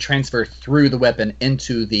damage would transfer through the weapon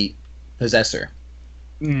into the possessor.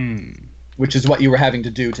 Which is what you were having to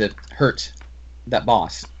do to hurt that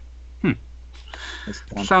boss.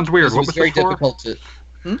 Sounds weird. What was very this for? difficult to...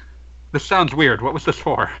 This sounds weird. What was this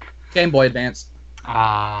for? Game Boy Advance.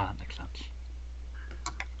 That makes sense.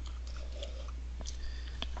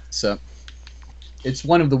 So, it's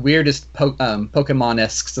one of the weirdest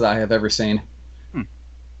Pokemon-esques that I have ever seen. I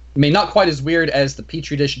mean, not quite as weird as the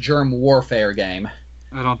Petri Dish Germ Warfare game.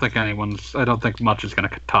 I don't think much is going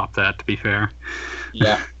to top that, to be fair.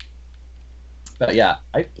 Yeah. But yeah,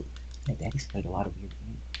 my daddy's played a lot of weird games.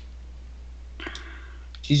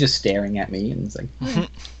 She's just staring at me, and it's like...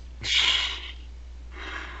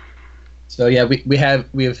 So yeah, we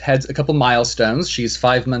have had a couple milestones. She's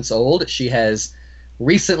 5 months old. She has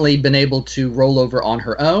recently been able to roll over on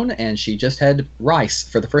her own, and she just had rice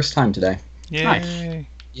for the first time today. Yay. Nice.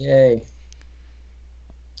 Yay.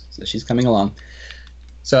 So she's coming along.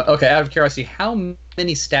 So, okay, out of curiosity, how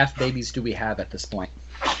many staff babies do we have at this point?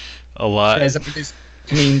 A lot.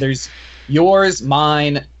 There's yours,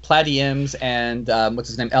 mine, Platium's, and what's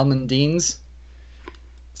his name, Elmondine's.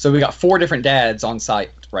 So we got 4 different dads on site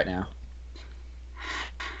right now.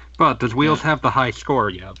 But does Wheels have the high score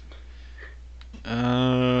yet?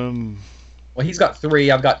 Well, he's got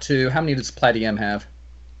 3. I've got 2. How many does Platium have?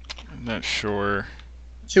 I'm not sure.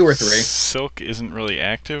 2 or 3. Silk isn't really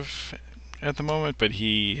active at the moment, but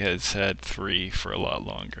he has had 3 for a lot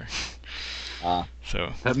longer.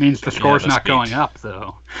 So that means the score's not going up,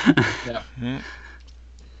 though. Yeah.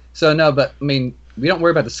 So no, but I mean, we don't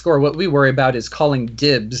worry about the score. What we worry about is calling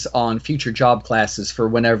dibs on future job classes for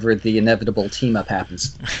whenever the inevitable team up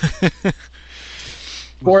happens.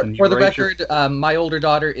 For the record, my older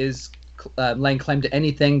daughter is laying claim to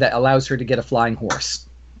anything that allows her to get a flying horse.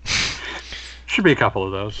 Should be a couple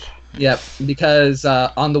of those. Yep, because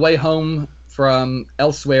on the way home from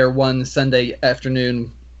elsewhere one Sunday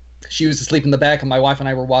afternoon, she was asleep in the back, and my wife and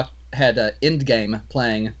I had Endgame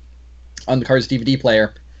playing on the car's DVD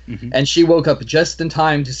player. And she woke up just in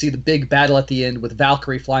time to see the big battle at the end with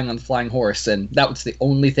Valkyrie flying on the flying horse, and that was the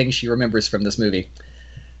only thing she remembers from this movie.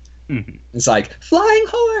 It's like, flying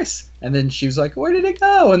horse! And then she was like, where did it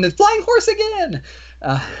go? And then flying horse again!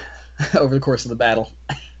 Over the course of the battle.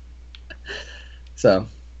 So.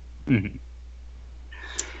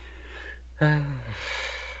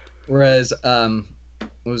 Whereas, what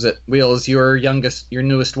was it? Wheels, your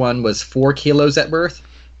newest one was 4 kilos at birth?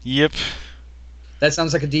 Yep. That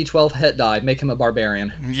sounds like a D12 het die. Make him a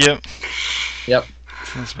barbarian. Yep. Yep.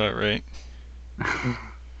 Sounds about right.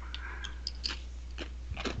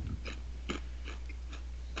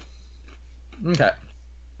 Okay.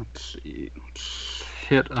 Let's see.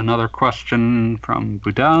 hit another question from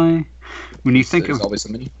Budai. When you think There's of always so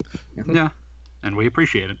many. yeah, and we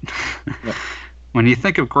appreciate it. Yep. When you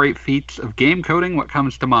think of great feats of game coding, what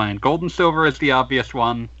comes to mind? Gold and silver is the obvious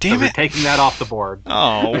one. Damn so it. we're taking that off the board.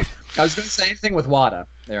 Oh. I was going to say anything with WADA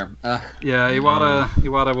there. Yeah,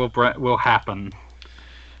 Iwata will happen.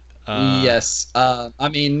 Yes. I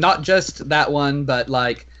mean, not just that one, but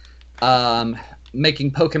like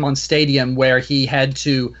making Pokemon Stadium, where he had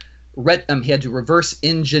to reverse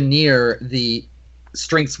engineer the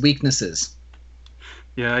strengths weaknesses.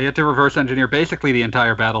 Yeah, you have to reverse engineer basically the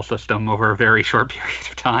entire battle system over a very short period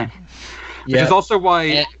of time. Which Yeah. is also why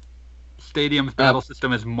And- Stadium's battle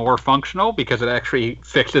system is more functional, because it actually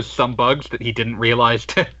fixes some bugs that he didn't realize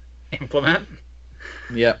to implement.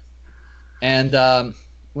 Yep. And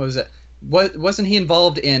what was it? Wasn't he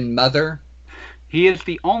involved in Mother? He is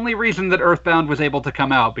the only reason that Earthbound was able to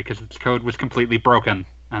come out, because its code was completely broken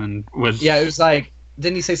and was Yeah, it was like,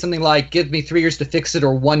 didn't he say something like, "Give me 3 years to fix it,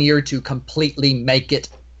 or 1 year to completely make it"?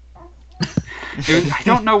 I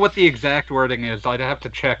don't know what the exact wording is. I'd have to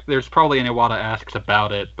check. There's probably an Iwata asks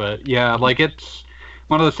about it, but yeah, like it's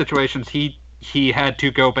one of those situations he had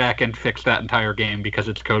to go back and fix that entire game because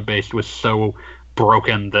its code base was so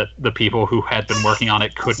broken that the people who had been working on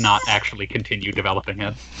it could not actually continue developing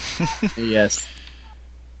it. Yes.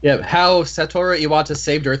 Yeah, how Satoru Iwata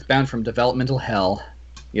saved Earthbound from developmental hell.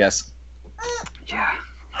 Yes. Yeah.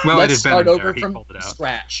 Well, Let's it had been start in over there. He from pulled it out.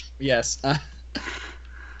 scratch. Yes.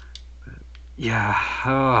 Yeah.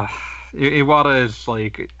 Iwata is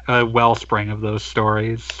like a wellspring of those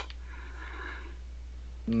stories.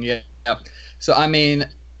 Yeah. So, I mean,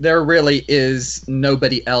 there really is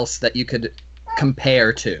nobody else that you could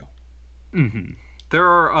compare to. Mm-hmm. There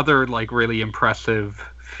are other like really impressive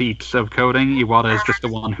feats of coding. Iwata is just the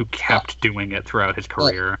one who kept doing it throughout his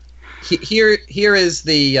career. Here is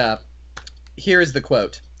the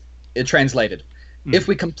quote. It translated. If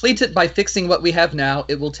we complete it by fixing what we have now,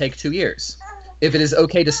 it will take 2 years. If it is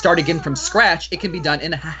okay to start again from scratch, it can be done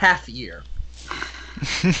in a half year.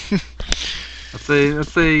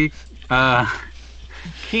 That's a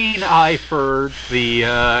keen eye for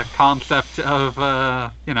the concept of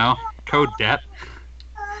code debt.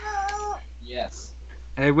 Yes.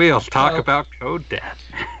 Hey, Wheels, talk Oh. about code debt.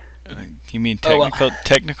 You mean Oh, well.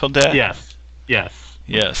 technical debt? Yes.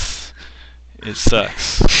 Yes. It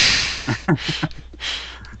sucks.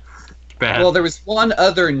 Bad. Well, there was one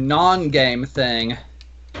other non-game thing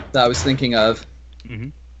that I was thinking of.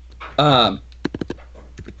 Mhm.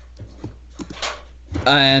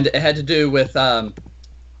 And it had to do with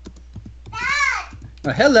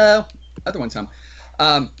hello, other one's home.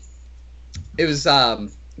 It was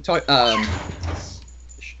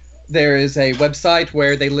there is a website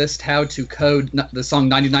where they list how to code the song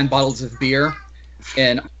 99 Bottles of Beer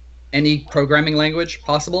in any programming language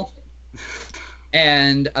possible.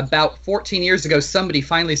 And about 14 years ago, somebody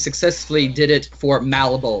finally successfully did it for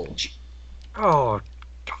Malbolge.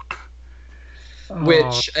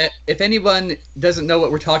 Which, if anyone doesn't know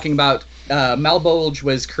what we're talking about, Malbolge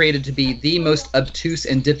was created to be the most obtuse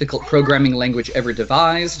and difficult programming language ever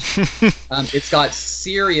devised. It's got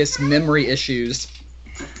serious memory issues,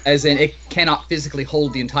 as in it cannot physically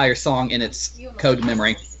hold the entire song in its code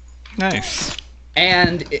memory. Nice.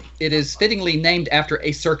 And it is fittingly named after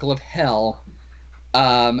a circle of hell,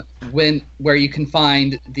 where you can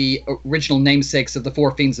find the original namesakes of the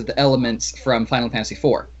four fiends of the elements from Final Fantasy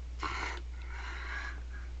IV.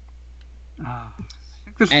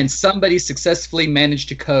 And somebody successfully managed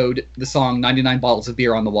to code the song 99 Bottles of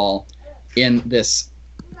Beer on the Wall in this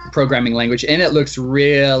programming language, and it looks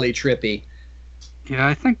really trippy. Yeah,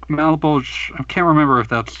 I think Malbolge, I can't remember if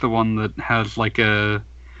that's the one that has like there's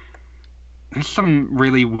some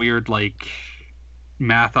really weird like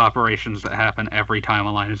math operations that happen every time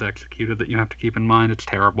a line is executed that you have to keep in mind. It's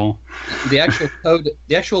terrible. The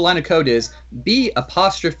actual line of code is B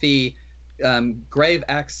apostrophe grave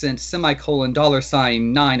accent semicolon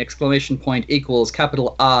 $9 exclamation point equals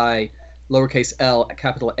capital I lowercase l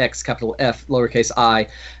capital X capital F lowercase I.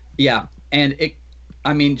 Yeah, and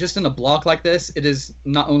just in a block like this, it is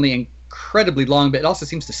not only incredibly long, but it also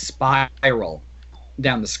seems to spiral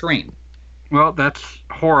down the screen. Well, that's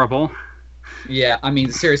horrible. Yeah,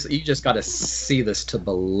 seriously, you just got to see this to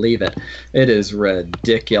believe it. It is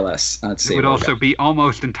ridiculous. Let's see. It would also be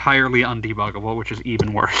almost entirely undebuggable, which is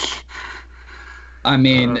even worse.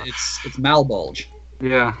 It's Malbolge.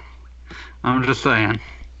 Yeah, I'm just saying.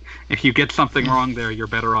 If you get something wrong there, you're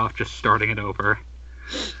better off just starting it over.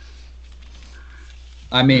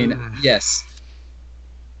 Yes.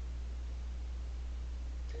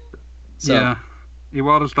 So, yeah.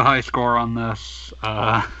 Iwata's the high score on this.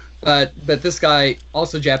 But this guy,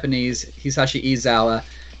 also Japanese, Hisashi Izawa,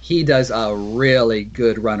 he does a really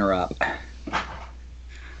good runner-up.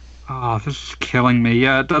 Oh, this is killing me.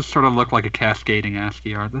 Yeah, it does sort of look like a cascading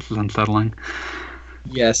ASCII art. This is unsettling.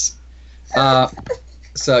 Yes.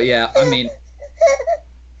 So yeah, I mean,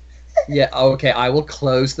 yeah. Okay, I will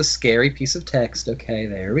close the scary piece of text. Okay,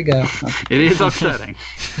 there we go. It is upsetting.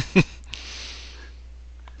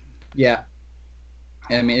 Yeah.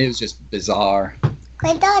 I mean, it was just bizarre. Who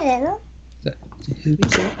is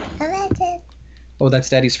it? Oh, that's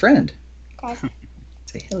Daddy's friend.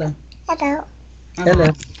 Say hello. Hello.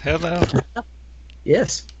 Hello. Hello.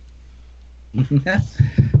 Yes.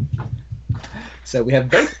 So we have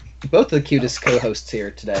both the cutest co-hosts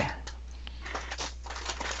here today.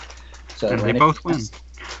 So And they both win.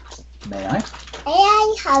 May I? May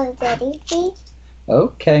I have a daddy, please?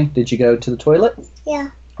 Okay. Did you go to the toilet? Yeah.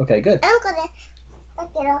 Okay, good. だ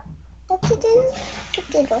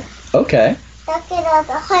けど、 Okay. 保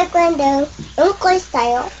育園でうんこした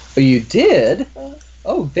よ。 Oh, you did? Mm.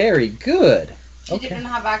 Oh, very good. She didn't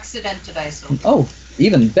have accident today, so. Oh,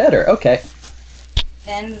 even better. Okay.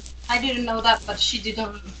 And I didn't know that, but she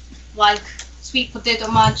didn't like sweet potato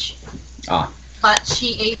much. Ah. But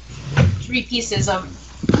she ate 3 pieces of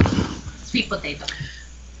sweet potato.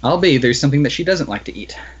 I'll be. There's something that she doesn't like to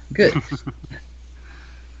eat. Good.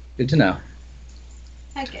 Good to know.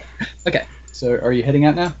 Okay. Okay. So are you heading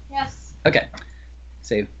out now? Yes. Okay.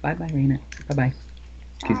 Say bye-bye, Rena. Bye-bye.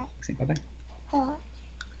 Bye. Say bye-bye. Yeah.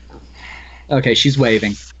 Okay, she's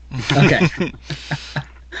waving. Okay.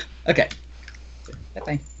 Okay.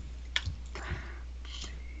 Bye-bye.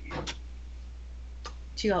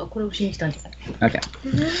 違う、これをしに来たんじゃない Okay.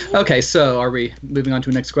 Okay, so are we moving on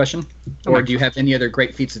to the next question? Or do you have any other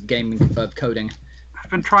great feats of coding?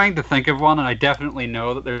 I've been trying to think of one, and I definitely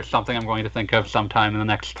know that there's something I'm going to think of sometime in the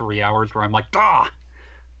next 3 hours where I'm like, ah!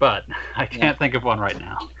 But I can't think of one right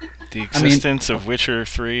now. The existence of Witcher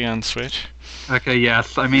 3 on Switch? Okay,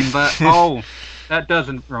 yes. I mean, that. Oh, that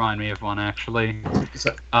doesn't remind me of one, actually.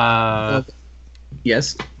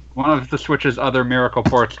 Yes. One of the Switch's other miracle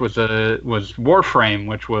ports was Warframe,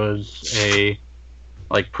 which was a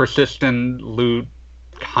persistent loot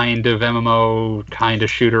kind of MMO kind of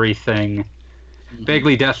shootery thing,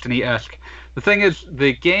 vaguely Destiny-esque. The thing is,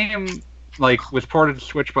 the game was ported to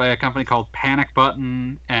Switch by a company called Panic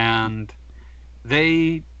Button, and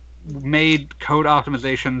they made code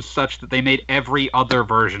optimizations such that they made every other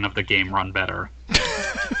version of the game run better.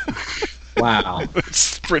 Wow.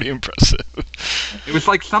 It's pretty impressive. It was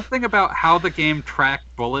something about how the game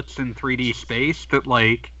tracked bullets in 3D space that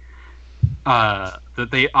that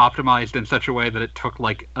they optimized in such a way that it took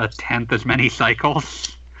a tenth as many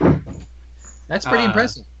cycles. That's pretty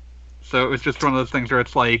impressive. So it was just one of those things where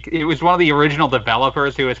it's it was one of the original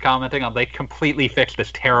developers who was commenting on they completely fixed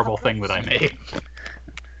this terrible thing that I made.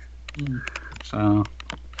 So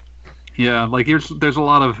yeah, there's a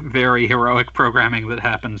lot of very heroic programming that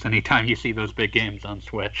happens anytime you see those big games on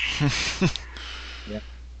Switch. Yeah.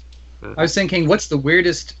 I was thinking, what's the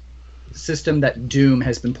weirdest system that Doom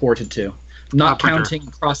has been ported to? Not counting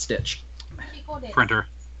cross-stitch. Printer.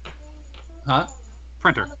 Huh?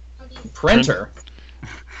 Printer. Printer?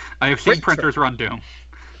 I have seen printers run Doom.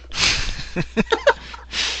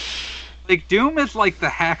 Doom is the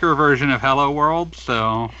hacker version of Hello World,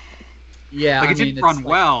 so... Yeah, it didn't run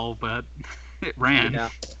well, but it ran. Yeah.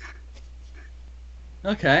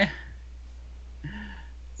 Okay.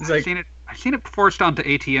 I've seen it forced onto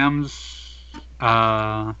ATMs.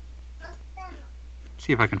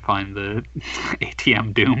 See if I can find the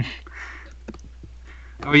ATM Doom.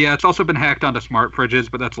 Oh yeah, it's also been hacked onto smart fridges,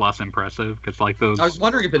 but that's less impressive because those. I was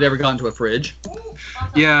wondering if it ever got into a fridge.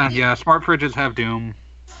 Yeah, smart fridges have Doom.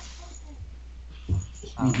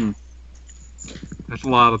 There's a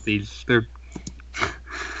lot of these. Let's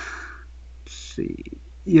see.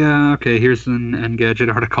 Yeah, okay, here's an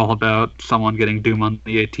Engadget article about someone getting Doom on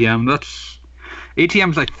the ATM.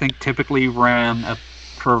 ATMs, I think, typically ran,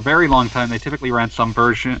 for a very long time, they typically ran some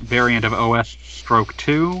variant of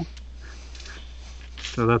OS/2.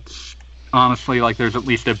 So that's, honestly, there's at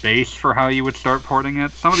least a base for how you would start porting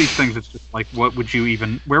it. Some of these things, it's just where would you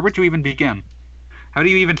even begin? How do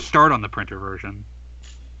you even start on the printer version?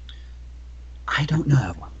 I don't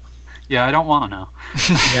know. Yeah, I don't want to know.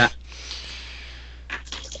 Yeah.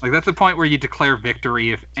 That's the point where you declare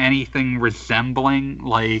victory if anything resembling,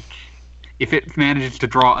 if it manages to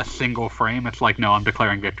draw a single frame, it's no, I'm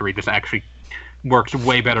declaring victory. This actually works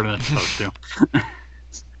way better than it's supposed to.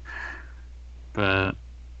 But,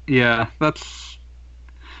 yeah, that's...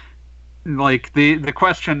 the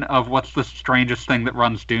question of what's the strangest thing that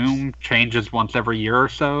runs Doom changes once every year or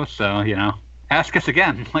so, ask us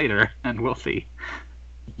again later, and we'll see.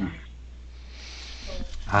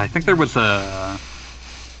 I think there was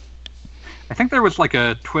like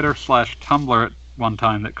a Twitter/Tumblr at one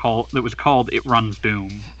time that was called "It Runs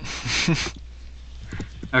Doom."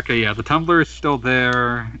 Okay, yeah, the Tumblr is still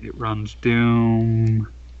there. It runs Doom.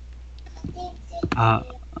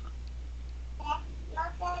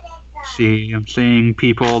 See, I'm seeing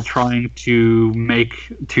people trying to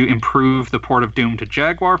improve the port of Doom to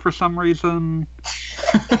Jaguar for some reason.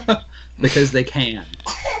 Because they can.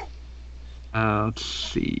 Let's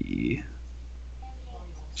see.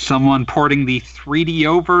 Someone porting the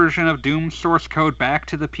 3DO version of Doom source code back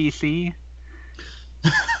to the PC.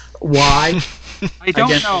 Why? I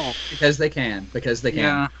don't know. Because they can.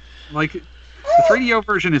 Yeah, like the 3DO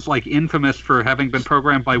version is like infamous for having been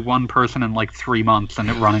programmed by one person in like 3 months and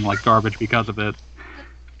it running like garbage because of it.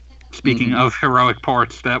 Speaking of heroic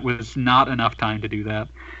ports, that was not enough time to do that.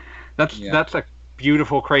 That's a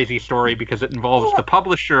beautiful, crazy story because it involves the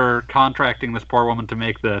publisher contracting this poor woman to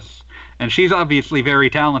make this. And she's obviously very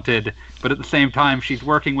talented, but at the same time, she's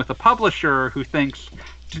working with a publisher who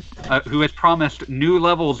has promised new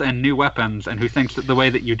levels and new weapons, and who thinks that the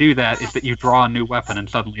way that you do that is that you draw a new weapon, and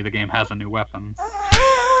suddenly the game has a new weapon.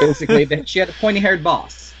 Basically, she had a pointy-haired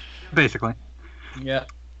boss. Basically. Yeah.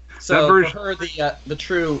 So for her, the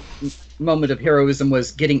true moment of heroism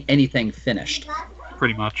was getting anything finished.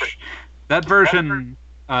 Pretty much. That version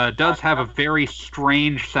does have a very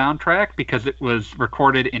strange soundtrack because it was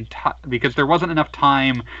recorded because there wasn't enough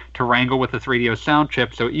time to wrangle with the 3DO sound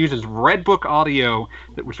chip, so it uses Red Book audio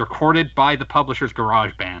that was recorded by the publisher's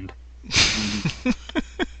garage band.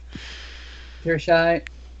 You're shy.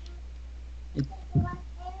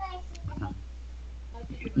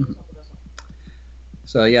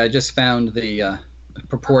 So yeah, I just found the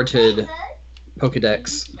purported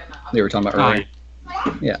Pokedex they were talking about earlier.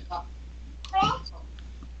 Yeah.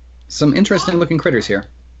 Some interesting looking critters here.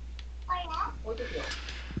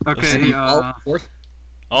 Okay, all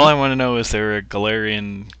I want to know is there a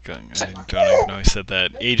Galarian... I don't even know I said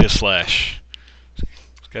that. Aegislash.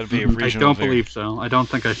 It's got to be a regional... I don't believe so. I don't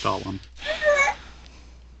think I saw one.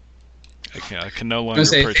 I can no longer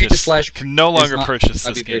purchase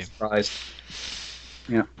this game.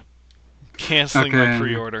 Yeah. Canceling my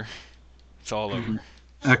pre-order. It's all over.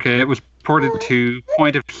 Okay, it was ported to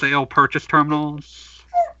point-of-sale purchase terminals.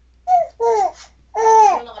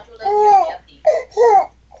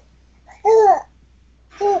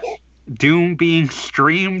 Doom being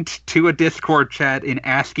streamed to a Discord chat in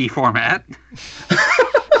ASCII format.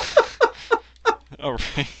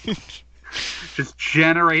 Alright. Just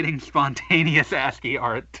generating spontaneous ASCII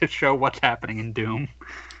art to show what's happening in Doom.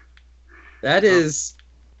 That is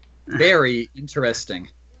very interesting.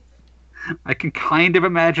 I can kind of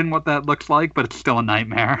imagine what that looks like, but it's still a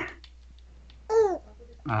nightmare.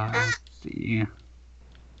 Let's see.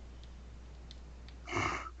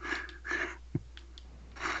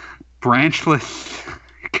 Branchless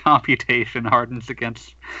computation hardens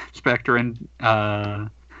against Spectre and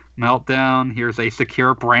Meltdown. Here's a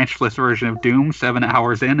secure branchless version of Doom, 7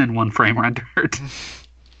 hours in and 1 frame rendered.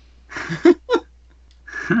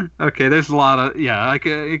 Okay, there's a lot of... Yeah, it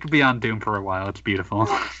could be on Doom for a while. It's beautiful.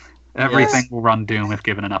 Everything will run Doom if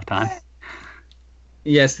given enough time.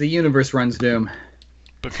 Yes, the universe runs Doom.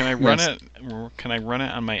 But can I run it? Can I run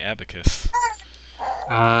it on my Abacus?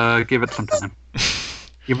 Give it some time.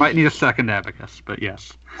 You might need a second Abacus, but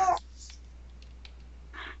yes.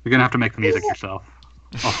 You're gonna have to make the music yourself.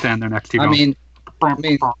 I'll stand there next to you. I mean,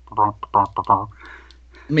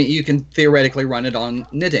 you can theoretically run it on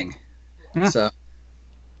knitting. Yeah. So.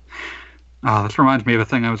 Oh, this reminds me of a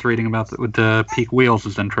thing I was reading about that would pique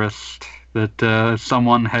Wheels' interest. That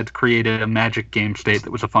someone had created a magic game state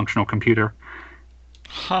that was a functional computer.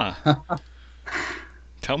 Huh.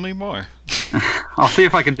 Tell me more. I'll see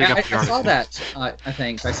if I can dig up the article. I saw that, I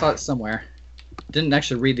think. I saw it somewhere. Didn't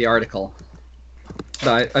actually read the article.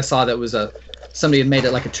 But I saw that was somebody had made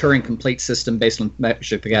it like a Turing complete system based on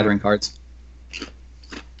Magic the Gathering cards.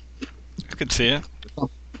 I could see it.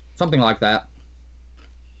 Something like that.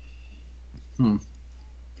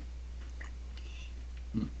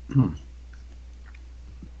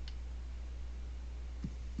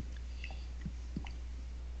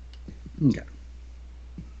 Okay.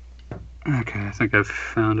 Okay, I think I've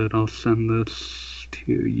found it. I'll send this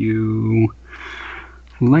to you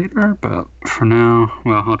later, but for now,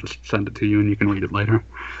 well, I'll just send it to you and you can read it later.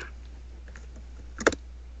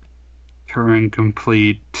 Turing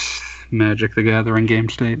complete Magic the Gathering game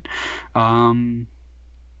state. Let's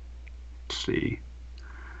see.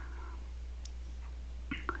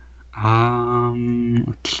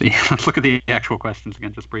 Let's see. Let's look at the actual questions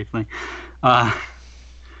again, just briefly.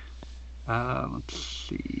 Let's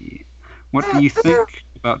see. What do you think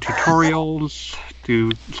about tutorials?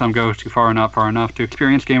 Do some go too far or not far enough? Do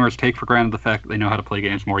experienced gamers take for granted the fact that they know how to play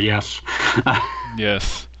games more? Yes.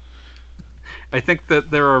 Yes. I think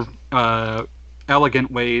that there are elegant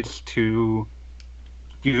ways to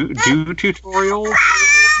do tutorials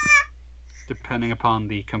depending upon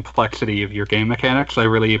the complexity of your game mechanics. I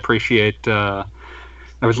really appreciate. I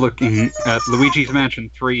was looking at Luigi's Mansion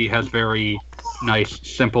 3 has very nice,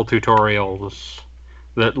 simple tutorials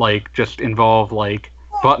that like just involve like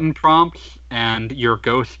button prompts and your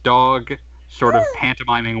ghost dog sort of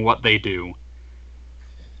pantomiming what they do.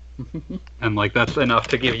 And like that's enough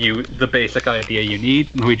to give you the basic idea you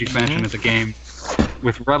need. Luigi's Mansion is a game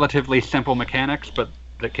with relatively simple mechanics, but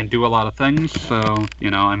that can do a lot of things. So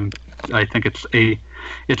I think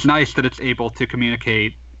it's nice that it's able to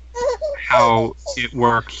communicate how it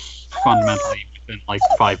works fundamentally within like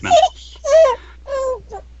 5 minutes.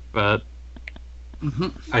 But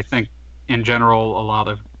I think in general a lot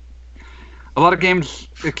of games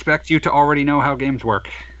expect you to already know how games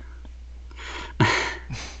work.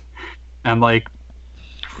 And like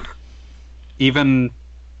even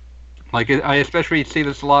like I especially see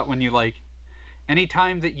this a lot when you like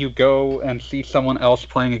anytime that you go and see someone else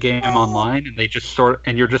playing a game online and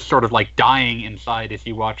you're just sort of like dying inside as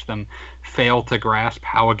you watch them fail to grasp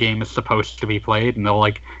how a game is supposed to be played, and they'll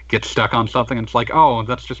like get stuck on something, and it's like, oh,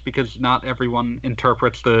 that's just because not everyone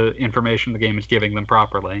interprets the information the game is giving them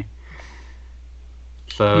properly.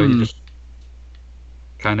 So you just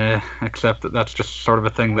kind of accept that that's just sort of a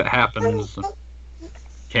thing that happens.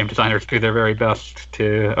 Game designers do their very best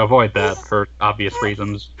to avoid that for obvious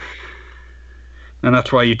reasons. And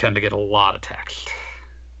that's why you tend to get a lot of text.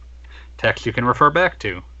 Text you can refer back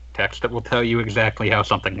to. Text that will tell you exactly how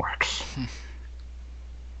something works.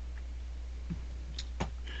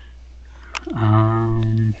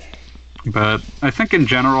 But I think in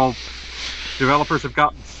general, developers have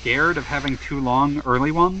gotten scared of having too long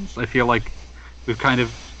early ones. I feel like we've kind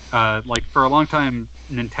of, like for a long time,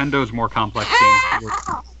 Nintendo's more complex games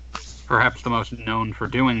were perhaps the most known for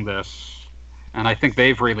doing this. And I think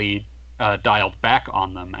they've really dialed back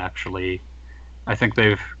on them, actually. I think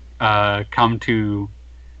they've come to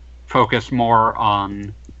focus more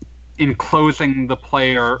on enclosing the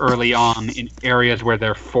player early on in areas where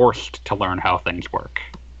they're forced to learn how things work.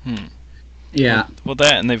 Yeah. Well,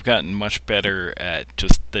 that, and they've gotten much better at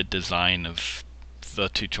just the design of the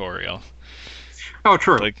tutorial. Oh,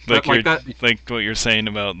 true. Like what you're saying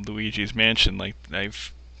about Luigi's Mansion. Like I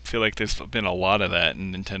feel like there's been a lot of that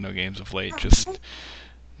in Nintendo games of late. Just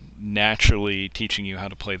naturally teaching you how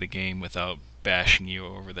to play the game without bashing you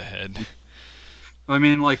over the head. I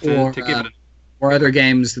mean, like to give it. Or other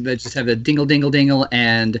games that just have a dingle, dingle, dingle,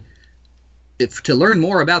 and if to learn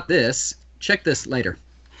more about this, check this later.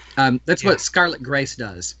 That's what Scarlet Grace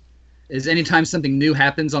does. Is anytime something new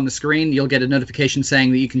happens on the screen, you'll get a notification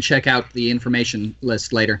saying that you can check out the information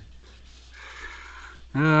list later.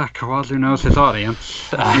 Kawazu knows his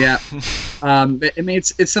audience. Yeah. I mean,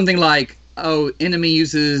 it's something like, oh, enemy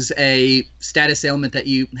uses a status ailment that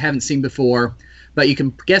you haven't seen before, but you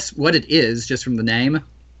can guess what it is just from the name.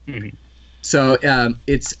 Mm-hmm. So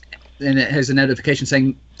it has a notification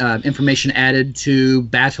saying information added to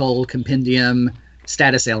battle compendium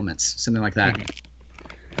status ailments, something like that.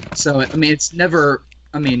 Mm-hmm. So I mean, it's never.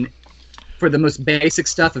 I mean, for the most basic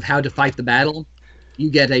stuff of how to fight the battle, you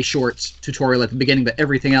get a short tutorial at the beginning, but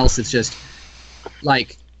everything else is just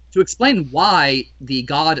like to explain why the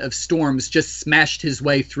god of storms just smashed his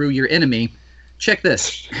way through your enemy. Check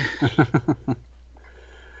this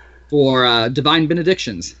for divine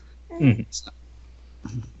benedictions. Mm-hmm.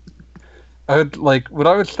 What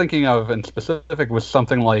I was thinking of in specific was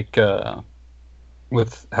something like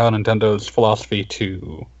with how Nintendo's philosophy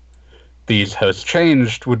to these has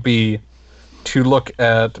changed would be to look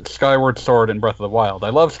at Skyward Sword and Breath of the Wild. I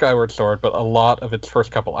love Skyward Sword, but a lot of its first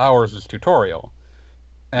couple hours is tutorial.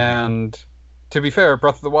 And to be fair,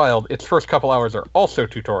 Breath of the Wild, its first couple hours are also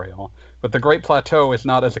tutorial, but the Great Plateau is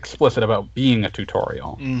not as explicit about being a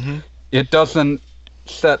tutorial. Mm-hmm. It doesn't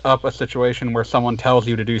set up a situation where someone tells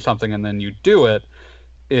you to do something and then you do it.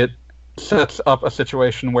 It sets up a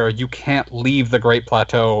situation where you can't leave the Great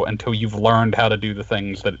Plateau until you've learned how to do the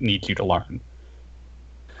things that it needs you to learn.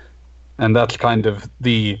 And that's kind of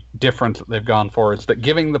the difference that they've gone for, is that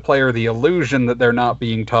giving the player the illusion that they're not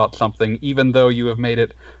being taught something, even though you have made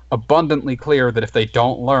it abundantly clear that if they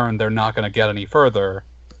don't learn, they're not going to get any further,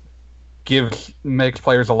 makes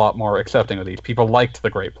players a lot more accepting of these. People liked the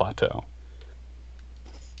Great Plateau,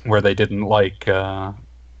 where they didn't like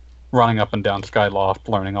running up and down Skyloft,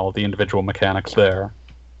 learning all the individual mechanics there.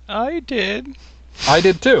 I did. I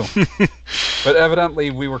did too, but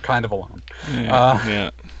evidently we were kind of alone.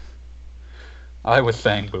 Yeah. I was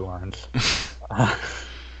saying boo earns.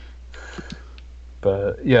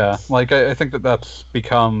 But yeah, like I think that's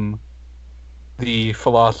become the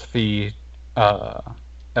philosophy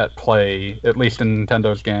at play, at least in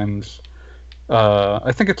Nintendo's games.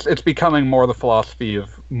 I think it's becoming more the philosophy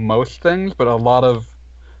of most things, but a lot of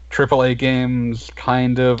AAA games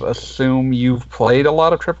kind of assume you've played a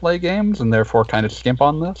lot of AAA games and therefore kind of skimp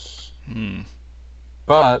on this.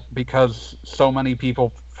 But because so many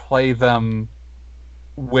people play them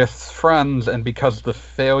with friends, and because the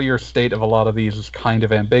failure state of a lot of these is kind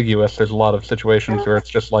of ambiguous, there's a lot of situations where it's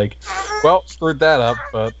just like, well, screwed that up,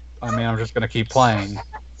 but I mean, I'm just going to keep playing.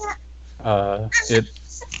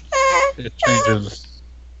 It changes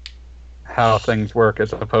how things work,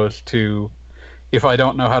 as opposed to, if I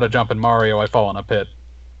don't know how to jump in Mario, I fall in a pit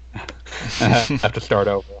and have to start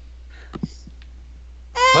over.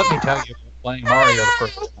 Let me tell you, playing Mario the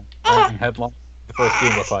first time, landing headlong the first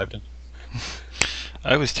Goomba 5 times.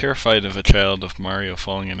 I was terrified of a child of Mario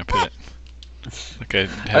falling in a pit. Like I'd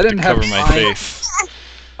I have to didn't have cover my time. face.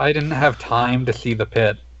 I didn't have time to see the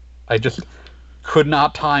pit. I just could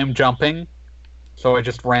not time jumping, so I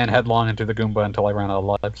just ran headlong into the Goomba until I ran out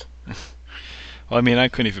of lives. Well, I mean, I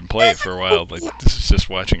couldn't even play it for a while. Like, this is just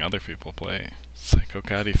watching other people play. It's like, oh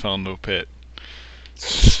god, he fell into a pit.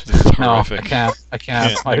 This is No, horrific. I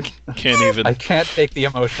can't. Can't even. I can't take the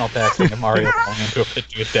emotional taxing of Mario falling into a pit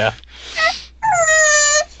to his death.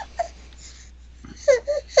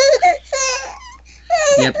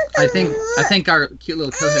 Yep. I think our cute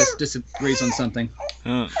little co-host disagrees on something.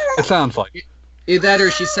 It sounds like it. Either that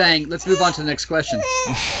or she's saying, let's move on to the next question.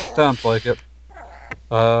 Sounds like it.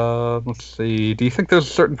 Let's see. Do you think there's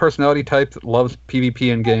a certain personality type that loves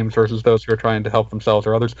PvP in games versus those who are trying to help themselves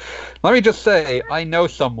or others? Let me just say, I know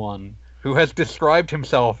someone who has described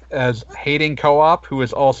himself as hating co-op, who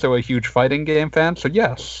is also a huge fighting game fan, so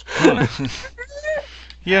yes.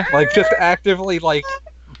 Yeah. Like, just actively, like,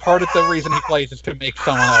 part of the reason he plays is to make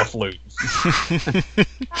someone else lose.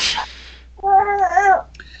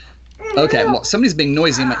 Okay, well, somebody's being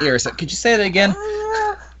noisy in my ear, so could you say that again?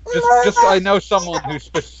 Just I know someone who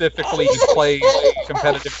specifically plays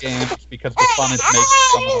competitive games because the fun is making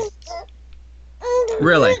someone else.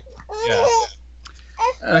 Really? Yeah.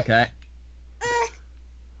 Okay.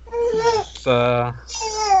 It's,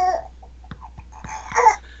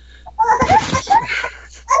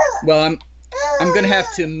 Well, I'm gonna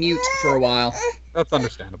have to mute for a while, that's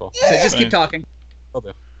understandable. so just keep Fine. talking. I'll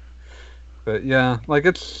do. But yeah, like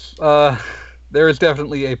it's there is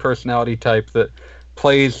definitely a personality type that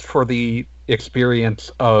plays for the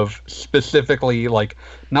experience of specifically like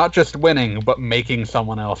not just winning but making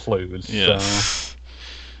someone else lose. Yes.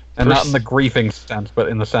 And not in the griefing sense, but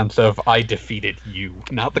in the sense of I defeated you,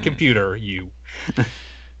 not the computer, you.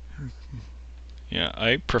 Yeah,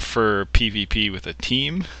 I prefer PvP with a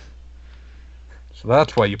team. So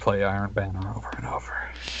that's why you play Iron Banner over and over.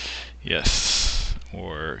 Yes.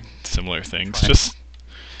 Or similar things. Right. Just.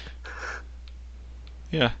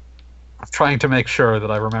 Yeah. I'm trying to make sure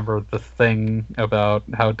that I remember the thing about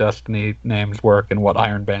how Destiny names work and what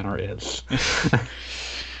Iron Banner is.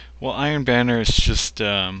 Well, Iron Banner is just.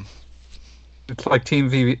 It's like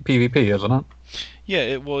Team PvP, isn't it?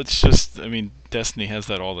 Yeah, it's just. I mean, Destiny has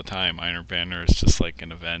that all the time. Iron Banner is just like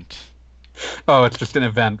an event. Oh, it's just an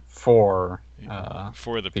event for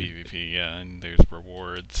For the PvP. PvP, yeah, and there's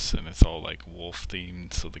rewards, and it's all like wolf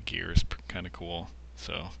themed, so the gear is kind of cool.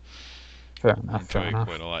 So fair I enough. enjoy it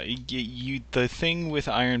quite a lot. The thing with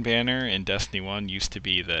Iron Banner in Destiny 1 used to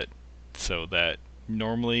be that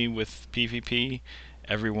normally with PvP,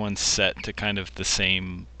 everyone's set to kind of the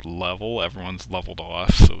same level. Everyone's leveled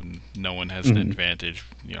off, so no one has an Mhm. advantage.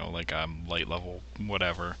 You know, like I'm light level,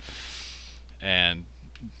 whatever. And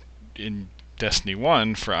in Destiny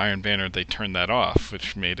 1 for Iron Banner, they turned that off,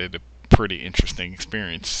 which made it a pretty interesting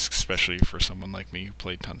experience, especially for someone like me who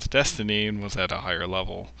played tons of Destiny and was at a higher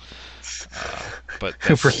level. But Who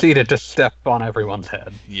that's, proceeded to step on everyone's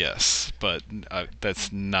head. yes, but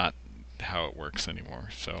that's not how it works anymore.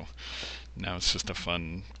 So now it's just a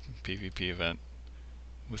fun PvP event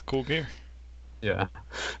with cool gear. Yeah.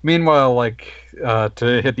 Meanwhile, like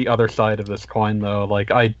to hit the other side of this coin, though,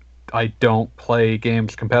 like I don't play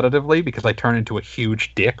games competitively because I turn into a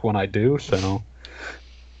huge dick when I do. So,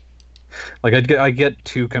 like I get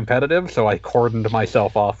too competitive, so I cordoned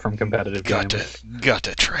myself off from competitive games. Got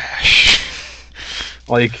to trash.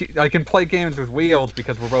 Like I can play games with wheels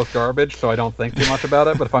because we're both garbage, so I don't think too much about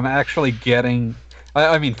it. But if I'm actually getting,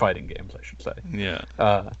 I mean fighting games, I should say. Yeah.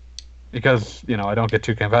 because I don't get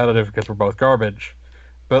too competitive because we're both garbage.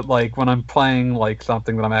 But like when I'm playing like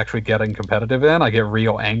something that I'm actually getting competitive in, I get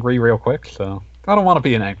real angry real quick. So I don't want to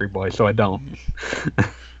be an angry boy, so I don't.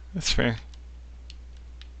 That's fair.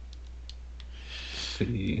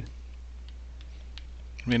 See.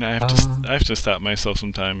 I mean, I have to stop myself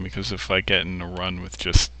sometime, because if I get in a run with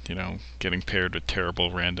just, getting paired with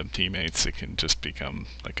terrible random teammates, it can just become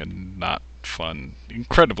like a not fun,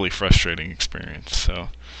 incredibly frustrating experience. So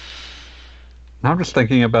I'm just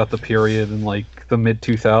thinking about the period in like the mid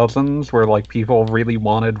 2000s where like people really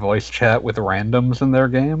wanted voice chat with randoms in their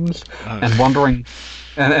games, and wondering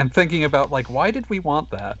and thinking about like, why did we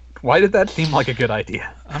want that? Why did that seem like a good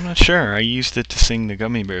idea? I'm not sure. I used it to sing the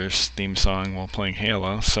Gummy Bears theme song while playing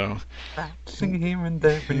Halo, so sing here and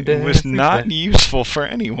there and it was not useful for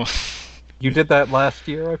anyone. You did that last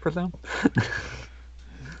year, I presume?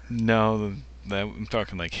 No, I'm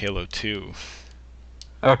talking like Halo 2.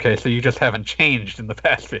 Okay, so you just haven't changed in the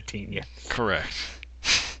past 15 years. Correct.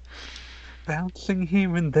 Bouncing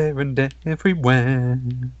here and there and everywhere.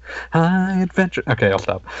 High adventure. Okay, I'll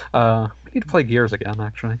stop. We need to play Gears again,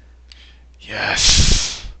 actually.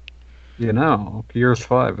 Yes. Gears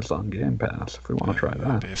 5 is on Game Pass if we want to try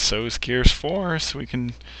that. So is Gears 4, so we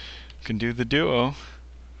can do the duo.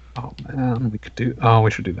 Oh man, we should do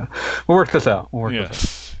that. We'll work this out.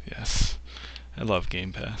 Yes. I love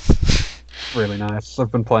Game Pass. Really nice.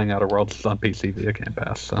 I've been playing Outer Worlds on PC via Game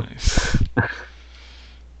Pass, so. Nice.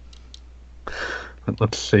 But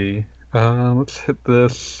let's see. Let's hit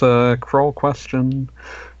this Kroll question.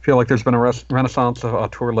 I feel like there's been a renaissance of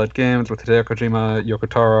auteur-led games with Hideo Kojima, Yoko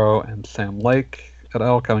Taro, and Sam Lake et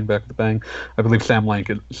al. Coming back with a bang. I believe Sam Lake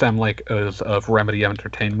is of Remedy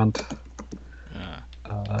Entertainment,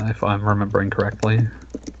 if I'm remembering correctly.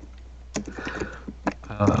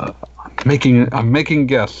 I'm making a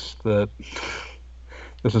guess that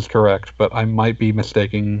this is correct, but I might be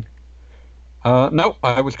mistaking. No,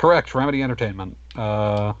 I was correct. Remedy Entertainment.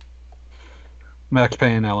 Max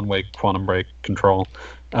Payne, Alan Wake, Quantum Break, Control.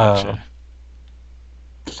 Gotcha.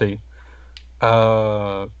 Let's see.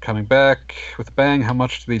 Coming back with a bang. How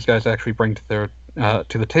much do these guys actually bring to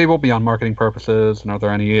the table beyond marketing purposes? And are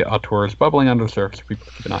there any auteurs bubbling under the surface people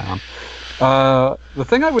keep an eye on? The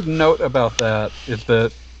thing I would note about that is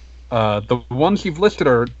that the ones you've listed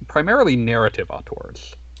are primarily narrative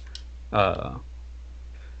auteurs.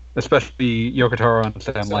 Especially Yoko Taro and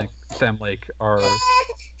Sam Lake are.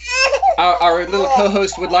 Our little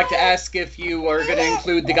co-host would like to ask if you are going to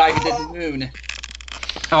include the guy who did Moon.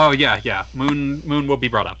 Oh yeah. Moon will be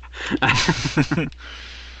brought up.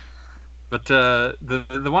 But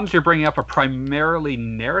the ones you're bringing up are primarily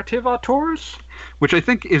narrative auteurs, which I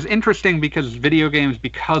think is interesting because video games,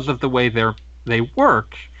 because of the way they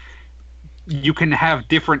work, you can have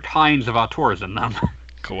different kinds of auteurs in them.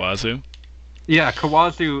 Kawazu? Yeah,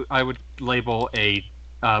 Kawazu I would label a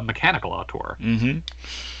mechanical auteur. Mm-hmm.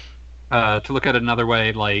 To look at it another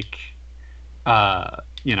way, like,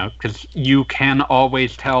 because you can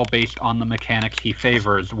always tell based on the mechanics he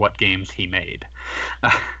favors what games he made.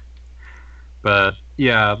 But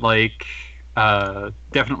yeah, like,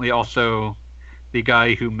 definitely also the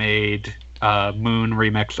guy who made Moon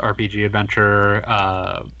Remix RPG Adventure,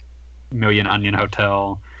 Million Onion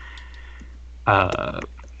Hotel,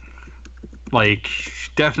 like,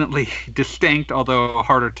 definitely distinct, although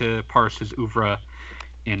harder to parse his oeuvre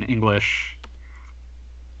in English.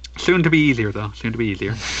 Soon to be easier, though.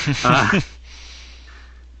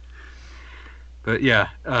 But yeah,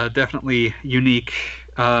 definitely unique.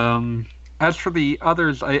 As for the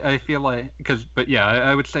others, I feel like...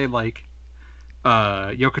 I would say, like,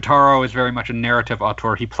 Yoko Taro is very much a narrative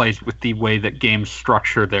auteur. He plays with the way that games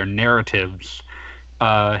structure their narratives.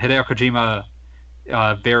 Hideo Kojima,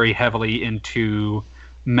 very heavily into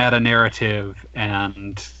meta-narrative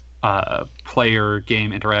and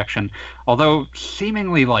player-game interaction. Although,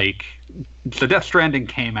 seemingly, like, so Death Stranding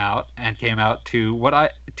came out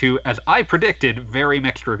to, as I predicted, very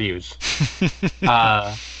mixed reviews.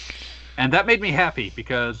 And that made me happy,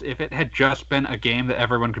 because if it had just been a game that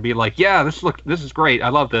everyone could be like, yeah, this is great, I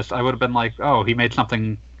love this, I would have been like, oh, he made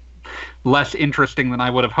something less interesting than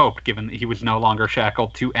I would have hoped, given that he was no longer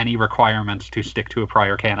shackled to any requirements to stick to a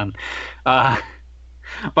prior canon.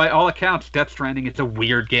 By all accounts, Death Stranding is a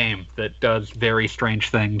weird game that does very strange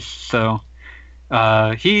things, so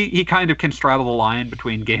he kind of can straddle the line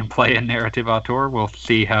between gameplay and narrative auteur. We'll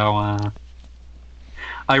see how...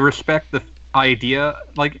 I respect the idea,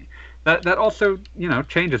 like... That also,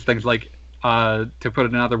 changes things. Like, to put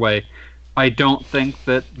it another way, I don't think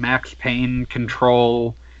that Max Payne,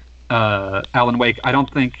 Control, Alan Wake, I don't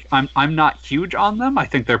think I'm not huge on them. I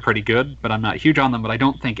think they're pretty good, but I'm not huge on them. But I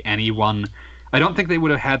don't think they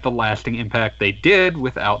would have had the lasting impact they did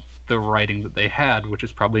without the writing that they had, which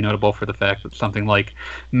is probably notable for the fact that something like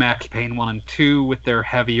Max Payne 1 and 2, with their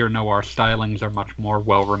heavier noir stylings, are much more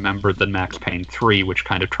well remembered than Max Payne 3, which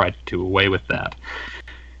kind of tried to do away with that.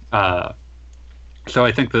 So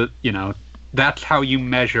I think that, that's how you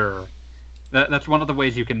measure. That's one of the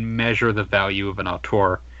ways you can measure the value of an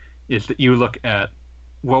auteur, is that you look at,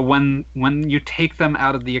 well, when you take them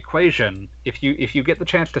out of the equation, if you get the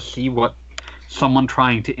chance to see what someone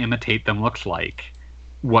trying to imitate them looks like,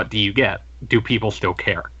 what do you get? Do people still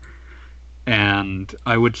care? And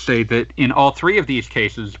I would say that in all three of these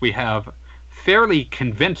cases, we have fairly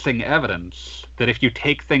convincing evidence that if you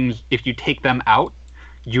take them out,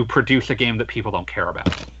 you produce a game that people don't care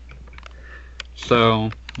about.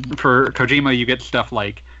 So for Kojima, you get stuff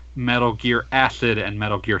like Metal Gear Acid and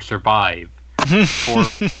Metal Gear Survive. For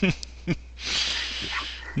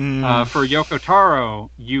Yoko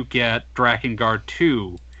Taro, you get Drakengard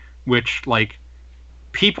 2, which, like,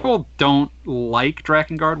 people don't like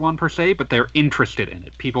Drakengard 1 per se, but they're interested in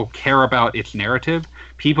it. People care about its narrative.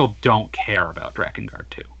 People don't care about Drakengard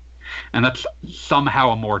 2. And that's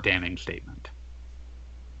somehow a more damning statement.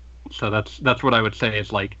 So that's what I would say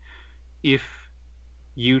is, like, if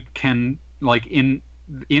you can, like, in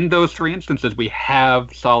those three instances, we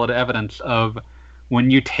have solid evidence of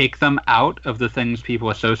when you take them out of the things people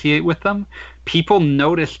associate with them, people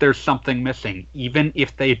notice there's something missing, even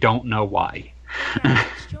if they don't know why.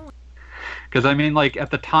 Because, I mean, like,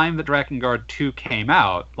 at the time that Drakengard 2 came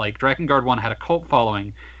out, like, Drakengard 1 had a cult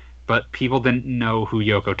following, but people didn't know who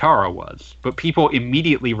Yoko Taro was. But people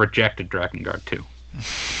immediately rejected Drakengard 2.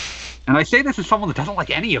 And I say this as someone that doesn't like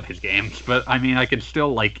any of his games, but, I mean, I can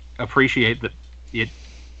still, like, appreciate that it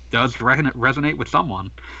does resonate with someone.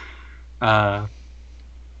 But,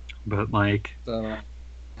 like... So,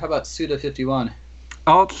 how about Suda 51?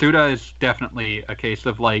 Oh, Suda is definitely a case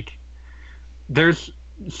of, like...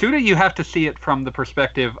 Suda, you have to see it from the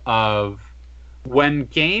perspective of when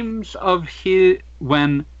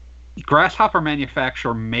Grasshopper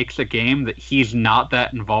Manufacture makes a game that he's not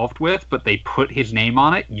that involved with, but they put his name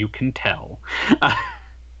on it, you can tell.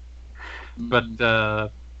 But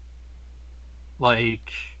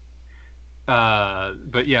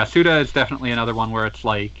yeah, Suda is definitely another one where it's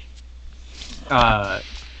like,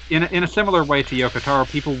 in a similar way to Yoko Taro,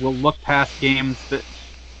 people will look past games that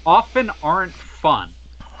often aren't fun,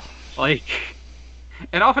 like,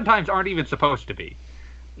 and oftentimes aren't even supposed to be.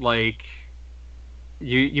 Like,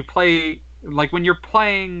 you play, like, when you're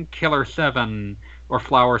playing Killer 7 or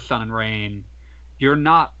Flower, Sun and Rain, you're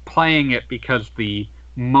not playing it because the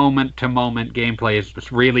moment-to-moment gameplay is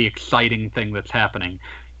this really exciting thing that's happening.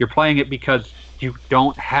 You're playing it because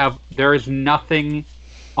there is nothing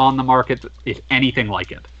on the market that is anything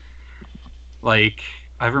like it. Like,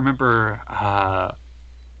 I remember, I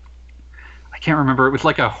can't remember, it was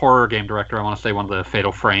like a horror game director, I want to say one of the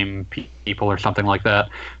Fatal Frame people or something like that,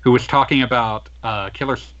 who was talking about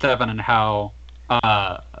Killer 7 and how,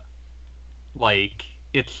 like,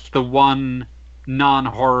 it's the one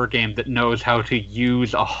non-horror game that knows how to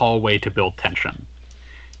use a hallway to build tension.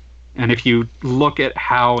 And if you look at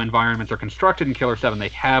how environments are constructed in Killer 7, they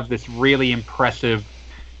have this really impressive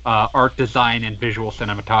art design and visual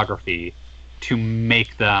cinematography to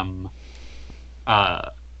make them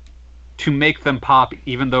pop,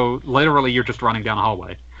 even though literally you're just running down a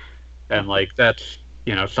hallway. And, like, that's,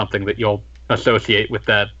 something that you'll associate with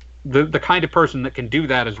that. The kind of person that can do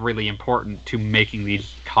that is really important to making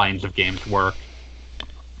these kinds of games work.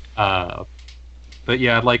 But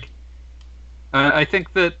yeah, like, I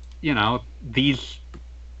think that, these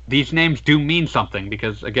names do mean something,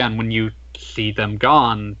 because, again, when you see them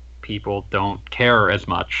gone, people don't care as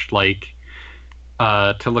much. Like,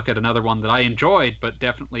 to look at another one that I enjoyed, but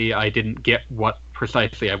definitely I didn't get what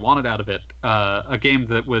precisely I wanted out of it. A game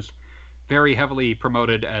that was very heavily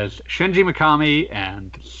promoted as Shinji Mikami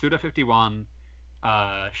and Suda 51,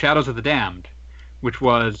 Shadows of the Damned, which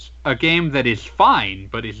was a game that is fine,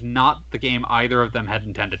 but is not the game either of them had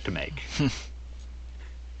intended to make.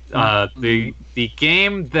 The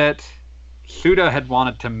game that Suda had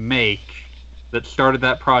wanted to make that started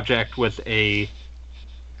that project was a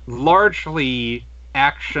largely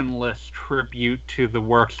actionless tribute to the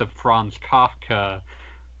works of Franz Kafka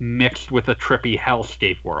mixed with a trippy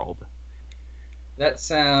hellscape world. That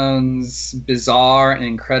sounds bizarre and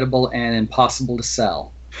incredible and impossible to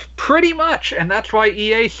sell. Pretty much, and that's why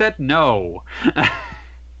EA said no.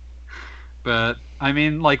 But, I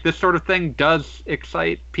mean, like, this sort of thing does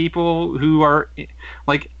excite people who are,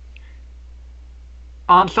 like,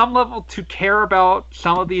 on some level, to care about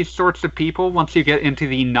some of these sorts of people, once you get into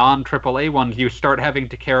the non-AAA ones, you start having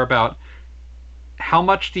to care about how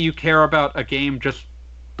much do you care about a game just...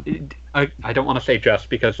 I don't want to say just,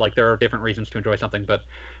 because like there are different reasons to enjoy something, but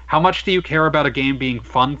how much do you care about a game being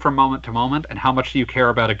fun from moment to moment, and how much do you care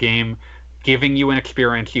about a game giving you an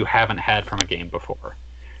experience you haven't had from a game before?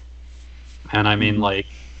 And I mean, like,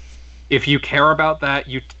 if you care about that,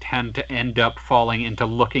 you tend to end up falling into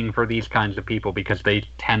looking for these kinds of people because they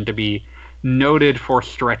tend to be noted for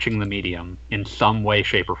stretching the medium in some way,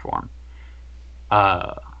 shape, or form.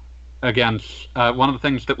 Again, one of the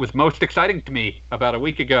things that was most exciting to me about a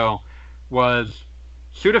week ago was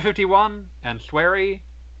Suda51 and Swery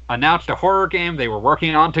announced a horror game they were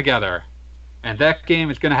working on together. And that game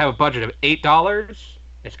is going to have a budget of $8.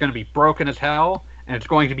 It's going to be broken as hell, and it's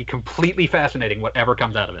going to be completely fascinating whatever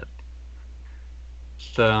comes out of it.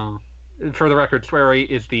 So, for the record, Swery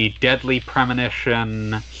is the Deadly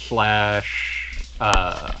Premonition / quite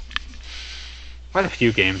a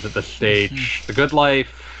few games at this stage. The Good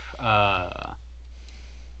Life, let's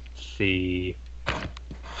see.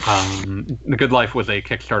 The Good Life was a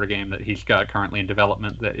Kickstarter game that he's got currently in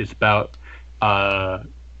development that is about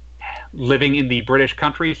living in the British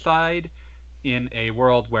countryside in a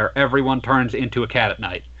world where everyone turns into a cat at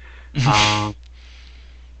night.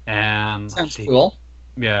 And Sounds cool.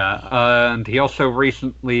 Yeah, and he also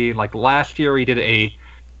recently, like last year, he did a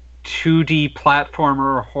 2D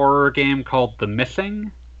platformer horror game called The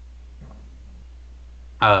Missing,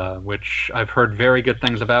 which I've heard very good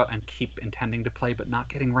things about and keep intending to play, but not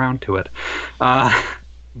getting around to it.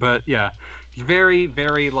 But yeah, very,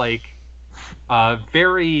 very like,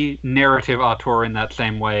 very narrative auteur in that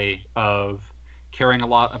same way of caring a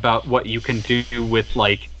lot about what you can do with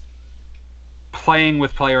like playing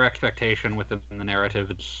with player expectation within the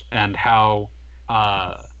narratives and how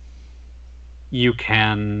you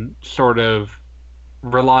can sort of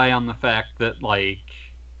rely on the fact that like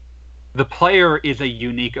the player is a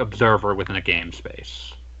unique observer within a game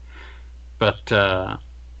space. But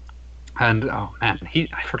and oh man,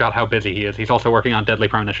 I forgot how busy he is. He's also working on Deadly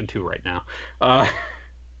Premonition 2 right now. A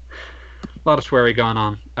lot of sweary going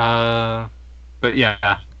on. But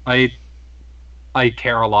yeah, I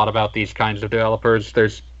care a lot about these kinds of developers.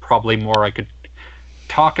 There's probably more I could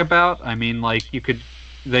talk about. I mean, like,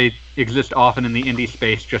 they exist often in the indie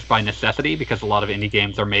space just by necessity, because a lot of indie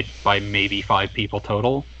games are made by maybe 5 people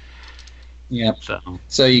total. Yeah.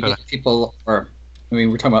 So you get people, we're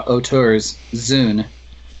talking about auteurs, Zune.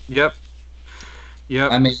 Yep.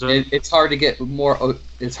 I mean, it's hard to get more.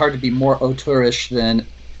 It's hard to be more auteurish than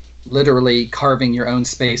literally carving your own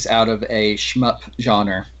space out of a shmup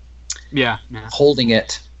genre. Yeah. Holding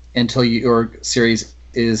it until your series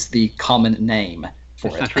is the common name for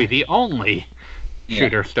it. Essentially the only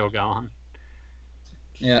shooter still going.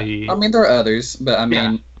 Yeah, I mean there are others, but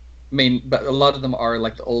but a lot of them are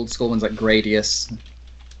like the old school ones like Gradius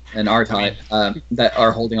and R-Type that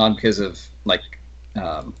are holding on because of like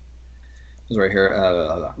right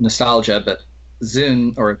here nostalgia. But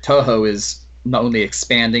Zune or Toho is not only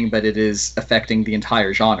expanding, but it is affecting the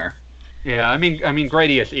entire genre. Yeah, I mean,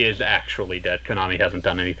 Gradius is actually dead. Konami hasn't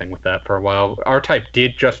done anything with that for a while. R-Type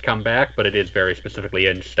did just come back, but it is very specifically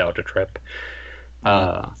a nostalgia trip.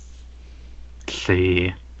 Let's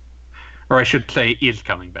see. Or I should say is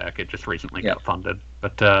coming back. It just recently got funded.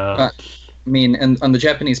 But I mean, and on the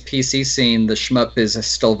Japanese PC scene, the shmup is a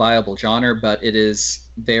still viable genre, but it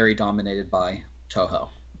is very dominated by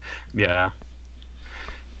Toho. Yeah.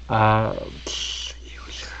 I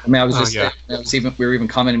mean, we were even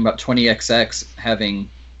commenting about 20XX having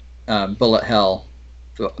bullet hell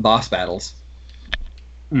boss battles.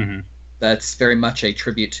 Mm-hmm. That's very much a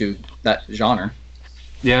tribute to that genre.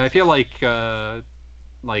 Yeah, I feel like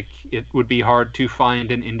it would be hard to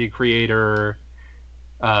find an indie creator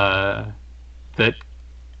that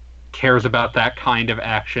cares about that kind of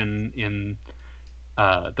action in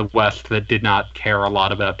the West that did not care a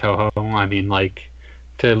lot about Toho. I mean, like,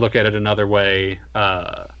 to look at it another way,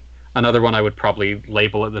 another one I would probably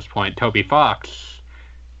label at this point, Toby Fox,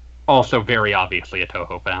 also very obviously a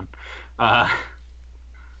Toho fan.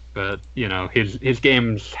 But, you know, his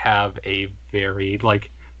games have a very,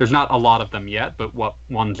 like, there's not a lot of them yet, but what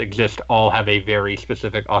ones exist all have a very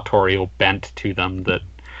specific autorial bent to them that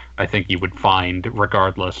I think you would find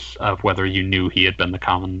regardless of whether you knew he had been the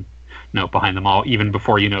common note behind them all, even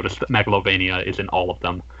before you noticed that Megalovania is in all of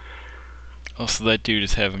them. Also, that dude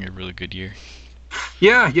is having a really good year.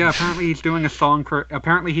 Yeah. Apparently he's doing a song for...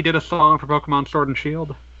 Apparently he did a song for Pokemon Sword and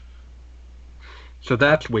Shield. So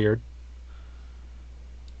that's weird.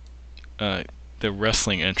 The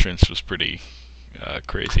wrestling entrance was pretty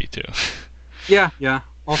crazy, too. Yeah.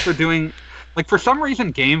 Also doing, like, for some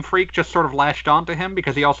reason, Game Freak just sort of latched onto him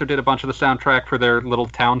because he also did a bunch of the soundtrack for their Little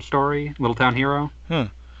Town story, Little Town Hero. Huh.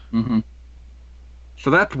 Mm-hmm. So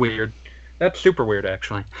that's weird. That's super weird,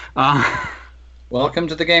 actually. Welcome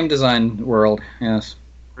to the game design world. Yes.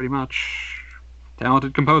 Pretty much.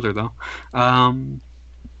 Talented composer, though.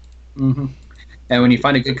 Mm-hmm. And when you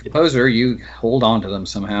find a good composer, you hold on to them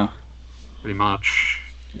somehow. Pretty much.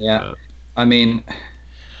 Yeah. I mean,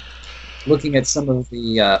 looking at some of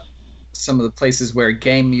the places where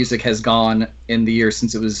game music has gone in the years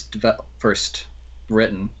since it was first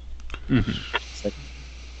written.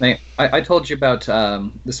 Mm-hmm. I told you about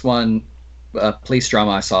this one police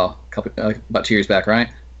drama I saw about 2 years back,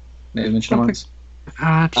 right? Maybe I mentioned it once.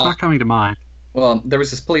 It's not coming to mind. Well, there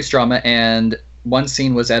was this police drama, and one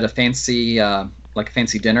scene was at a fancy,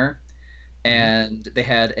 fancy dinner, and they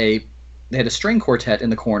had a string quartet in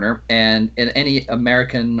the corner. And in any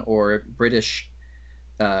American or British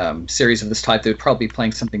series of this type, they would probably be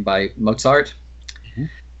playing something by Mozart. Mm-hmm.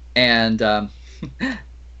 And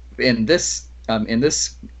in this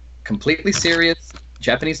completely serious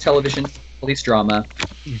Japanese television police drama,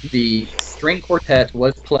 the string quartet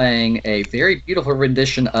was playing a very beautiful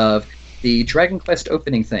rendition of the Dragon Quest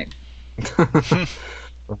opening theme.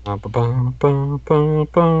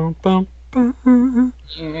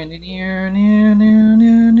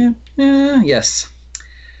 Yes.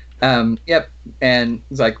 Yep. And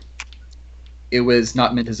it's like, it was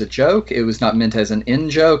not meant as a joke. It was not meant as an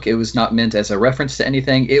in-joke. It was not meant as a reference to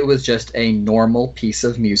anything. It was just a normal piece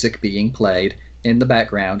of music being played in the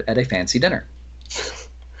background at a fancy dinner.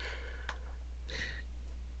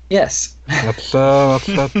 Yes. That's that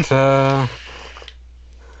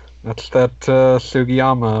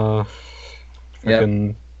Sugiyama. Yep. I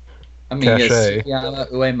mean, yes,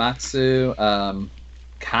 Sugiyama, Uematsu,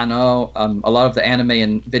 Kano. A lot of the anime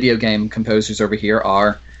and video game composers over here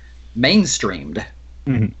are mainstreamed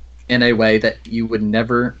in a way that you would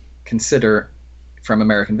never consider from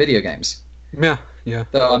American video games. Yeah.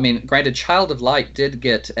 Though, I mean, granted, Child of Light did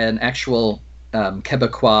get an actual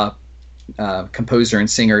Quebecois composer and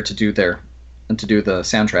singer to do the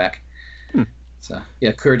soundtrack. So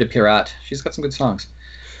yeah, Coeur de Pirate. She's got some good songs.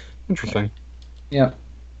 Interesting. Yeah.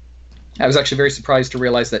 I was actually very surprised to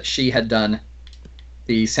realize that she had done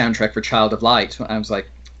the soundtrack for Child of Light. I was like,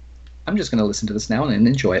 I'm just going to listen to this now and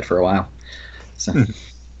enjoy it for a while. So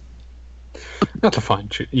that's a fine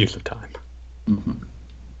use of time. Mm-hmm.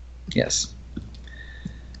 Yes.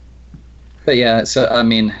 But yeah, so I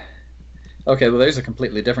mean, okay, well, there's a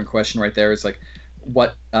completely different question right there. It's like,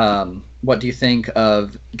 what do you think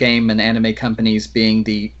of game and anime companies being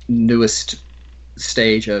the newest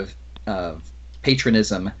stage of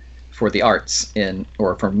patronism for the arts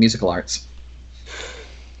or for musical arts?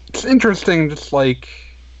 It's interesting, just like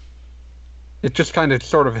it just kind of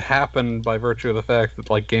sort of happened by virtue of the fact that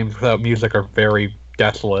like games without music are very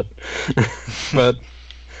desolate. But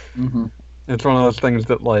it's one of those things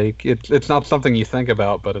that like it's not something you think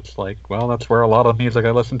about, but it's like, well, that's where a lot of music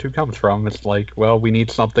I listen to comes from. It's like, well, we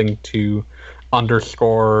need something to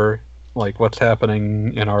underscore like what's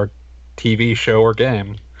happening in our TV show or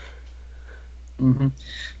game.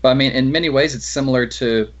 But I mean, in many ways, it's similar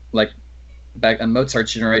to like back in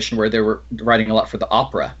Mozart's generation, where they were writing a lot for the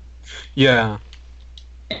opera. Yeah.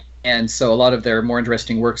 And so a lot of their more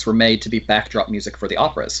interesting works were made to be backdrop music for the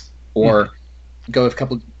operas, or go a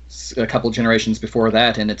couple generations before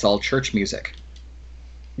that, and it's all church music.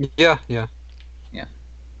 Yeah. Yep.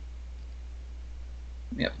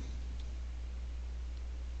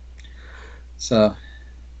 So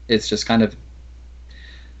it's just kind of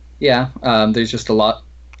there's just a lot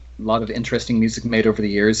of interesting music made over the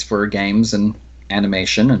years for games and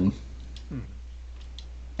animation,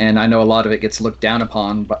 and I know a lot of it gets looked down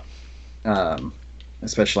upon, but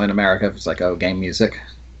especially in America, it's like, oh, game music.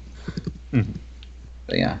 But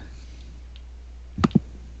yeah.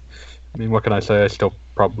 I mean, what can I say? I still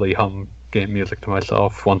probably hum game music to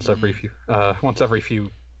myself once every few,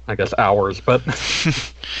 I guess, hours. But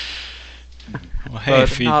well, hey,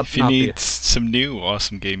 if you need some new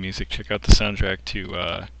awesome game music, check out the soundtrack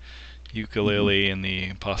to Ukulele and the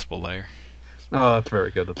Impossible Lair. Oh, that's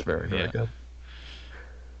very good. That's very good.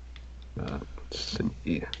 Let's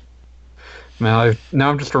see. Now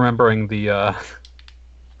I'm just remembering the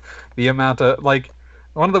amount of like.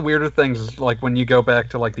 One of the weirder things is like when you go back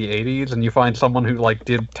to like the 80s and you find someone who like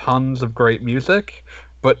did tons of great music,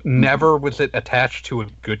 but never was it attached to a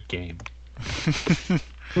good game.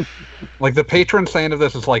 Like the patron saint of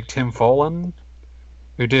this is like Tim Follin,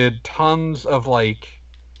 who did tons of like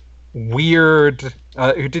who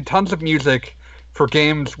did tons of music for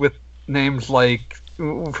games with names like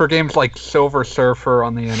for games like Silver Surfer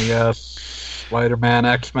on the NES, Spider-Man,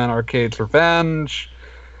 X-Men Arcade's Revenge.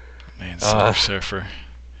 Man, Silver Surfer.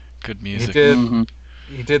 Good music.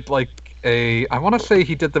 He did like I want to say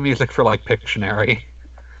he did the music for like Pictionary.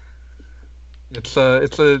 It's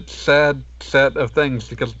a sad set of things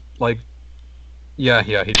because like he did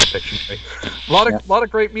Pictionary. A lot of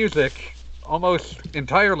great music, almost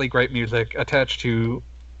entirely great music attached to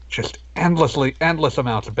just endless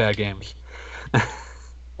amounts of bad games.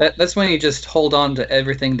 That's when you just hold on to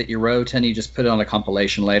everything that you wrote and you just put it on a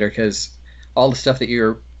compilation later, because all the stuff that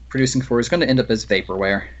you're producing for is going to end up as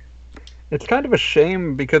vaporware. It's kind of a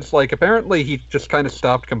shame because, like, apparently he just kind of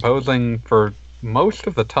stopped composing for most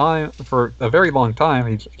of the time, for a very long time.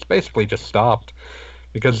 He's basically just stopped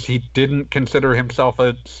because he didn't consider himself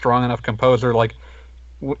a strong enough composer. Like,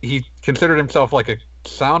 he considered himself like a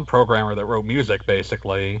sound programmer that wrote music,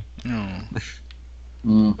 basically.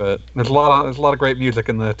 But there's a lot of great music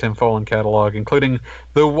in the Tim Follin catalog, including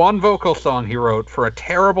the one vocal song he wrote for a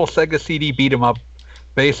terrible Sega CD beat 'em up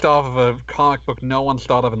based off of a comic book no one's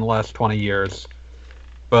thought of in the last 20 years,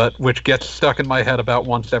 but which gets stuck in my head about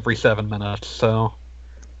once every 7 minutes. So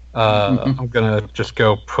I'm gonna just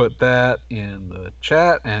go put that in the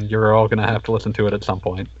chat, and you're all gonna have to listen to it at some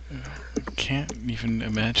point. Can't even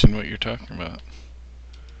imagine what you're talking about.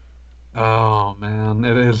 Oh man,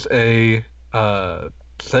 it is a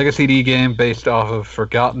Sega CD game based off of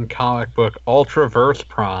forgotten comic book Ultraverse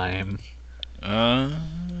Prime. I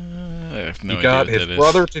have no he got idea what his that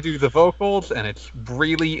brother to do the vocals, and it's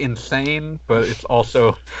really insane, but it's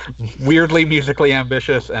also weirdly musically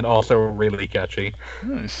ambitious and also really catchy.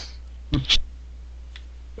 Nice.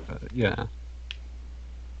 Yeah.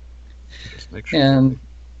 Just make sure. And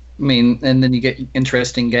I mean, and then you get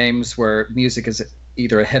interesting games where music is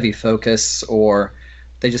either a heavy focus or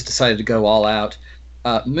they just decided to go all out.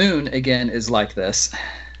 Moon, again, is like this,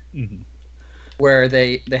 where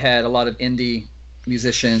they had a lot of indie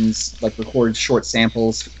musicians like record short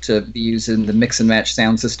samples to be used in the mix and match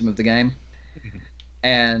sound system of the game.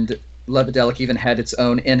 And Lebedelic even had its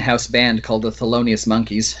own in-house band called the Thelonious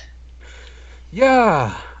Monkeys.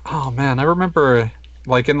 Yeah. Oh man, I remember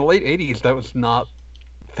like in the late 80s that was not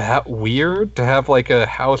that weird to have like a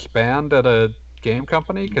house band at a game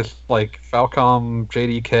company, because like Falcom,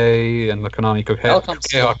 JDK, and the Konami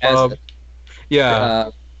Kukeha Club.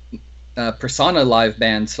 Yeah. Persona Live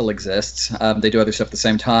Band still exists. They do other stuff at the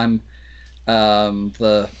same time.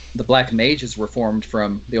 The Black Mages were formed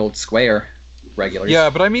from the old Square regulars. Yeah,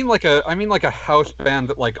 but I mean like a house band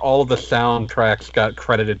that like all of the soundtracks got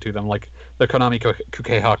credited to them, like the Konami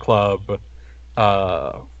Kukeha Club.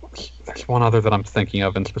 There's one other that I'm thinking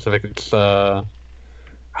of in specific. It's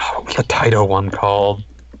what was the Taito one called?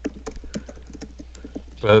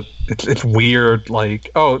 But it's weird.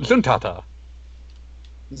 Like Zuntata.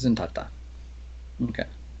 Zuntata. Okay.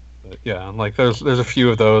 But yeah, like there's a few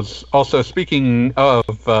of those. Also, speaking of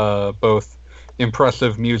both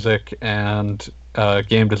impressive music and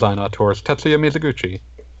game design auteurs, Tetsuya Mizuguchi,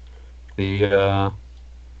 the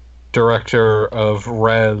director of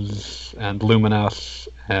Rez and Luminous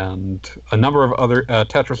and a number of other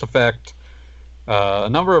Tetris Effect, a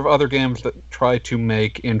number of other games that try to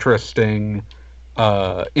make interesting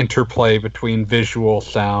interplay between visual,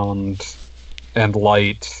 sound, and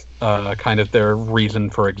light, kind of their reason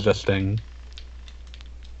for existing.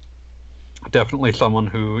 Definitely someone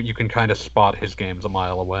who you can kind of spot his games a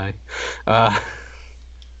mile away.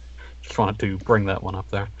 Just wanted to bring that one up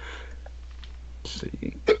there. Let's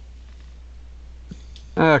see.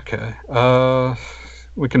 Okay.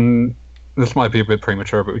 We can... This might be a bit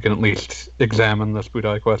premature, but we can at least examine this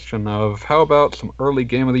Budai question of how about some early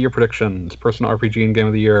Game of the Year predictions? Personal RPG and Game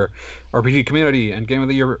of the Year, RPG Community, and Game of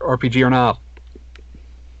the Year RPG or not?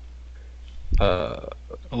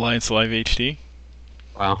 Alliance Live HD?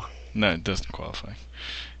 Wow. No, it doesn't qualify.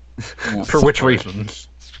 For which reasons?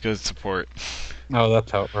 It's because it's support. Oh, that's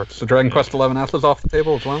how it works. So Dragon Quest XI S is off the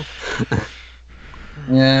table as well?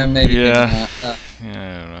 Yeah, maybe. Yeah.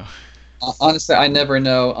 Yeah, I don't know. Honestly, I never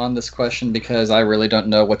know on this question because I really don't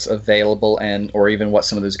know what's available or even what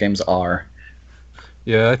some of those games are.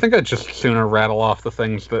 Yeah, I think I'd just sooner rattle off the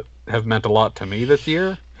things that have meant a lot to me this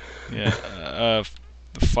year. Yeah,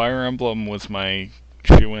 the Fire Emblem was my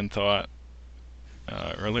shoe-in thought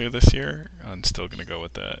earlier this year. I'm still going to go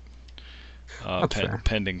with that.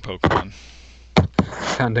 Pending Pokemon.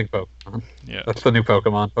 Pending Pokemon. Yeah. That's the new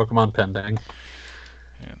Pokemon. Pokemon Pending.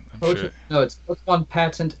 Yeah, I'm sure. No, it's Pokemon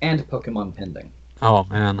Patent and Pokemon Pending. Oh,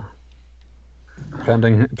 man.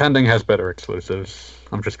 Pending has better exclusives.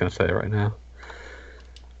 I'm just going to say it right now.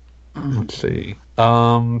 Let's see.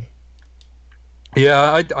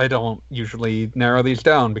 Yeah, I don't usually narrow these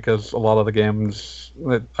down because a lot of the games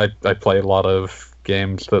I play a lot of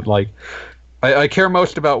games that like I care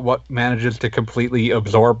most about what manages to completely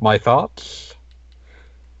absorb my thoughts.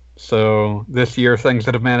 So this year, things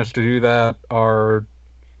that have managed to do that are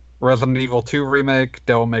Resident Evil 2 Remake,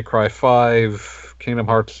 Devil May Cry 5, Kingdom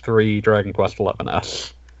Hearts 3, Dragon Quest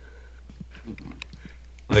XI-S.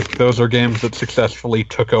 Like, those are games that successfully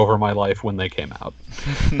took over my life when they came out.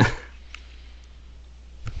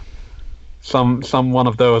 Some one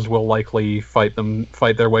of those will likely fight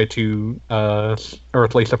their way to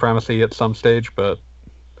earthly supremacy at some stage, but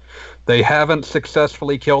they haven't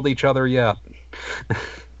successfully killed each other yet.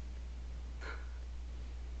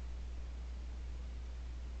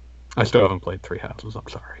 I still haven't played Three Houses. I'm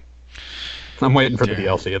sorry. I'm waiting for the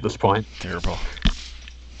DLC at this point. Terrible.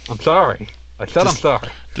 I'm sorry. I said I'm sorry.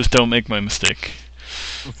 Just don't make my mistake.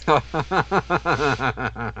 I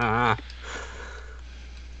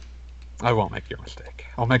won't make your mistake.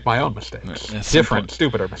 I'll make my own mistakes. At some Different, point-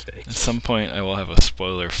 stupider At mistakes. some point, I will have a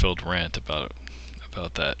spoiler-filled rant about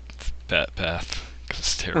that path, 'cause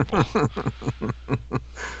it's terrible.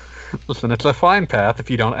 Listen, it's a fine path if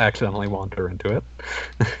you don't accidentally wander into it.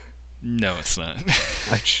 No, it's not.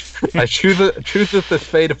 I choose this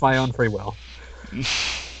fate of my own free will.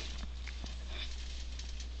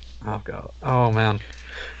 Oh god. Oh man.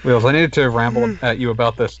 Wheels, I needed to ramble at you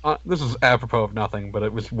about this. This is apropos of nothing, but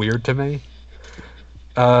it was weird to me.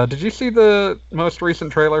 Did you see the most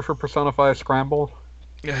recent trailer for Persona 5 Scramble?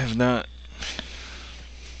 I have not.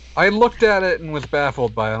 I looked at it and was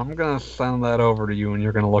baffled by it. I'm gonna send that over to you, and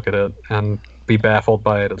you're gonna look at it and be baffled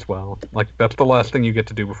by it as well. Like, that's the last thing you get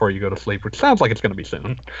to do before you go to sleep, which sounds like it's gonna be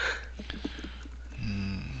soon.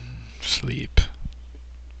 Sleep.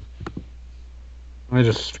 Let me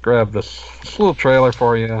just grab this little trailer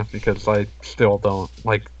for you, because I still don't,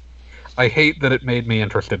 like, I hate that it made me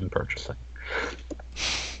interested in purchasing.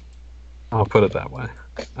 I'll put it that way.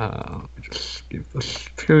 Let me just give this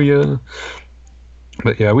to you.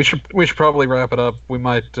 But yeah, we should probably wrap it up. We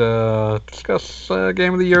might discuss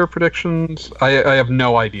Game of the Year predictions. I have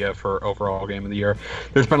no idea for overall Game of the Year.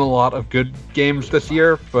 There's been a lot of good games this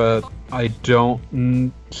year, but I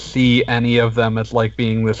don't see any of them as like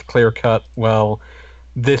being this clear-cut, well,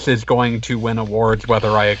 this is going to win awards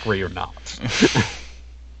whether I agree or not.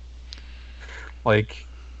 Like,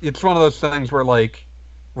 it's one of those things where, like,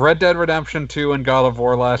 Red Dead Redemption 2 and God of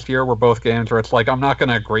War last year were both games where it's like, I'm not going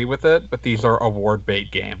to agree with it, but these are award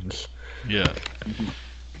bait games. Yeah.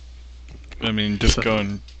 I mean, just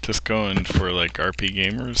going for like RP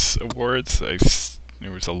Gamers awards.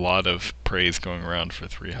 There was a lot of praise going around for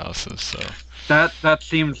Three Houses. So that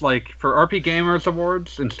seems like for RP Gamers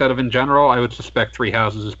awards instead of in general, I would suspect Three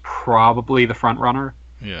Houses is probably the front runner.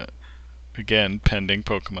 yeah, again, pending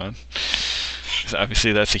Pokemon. 'Cause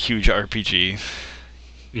obviously, that's a huge RPG.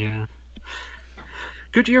 Yeah.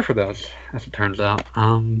 Good year for those, as it turns out.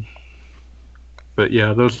 But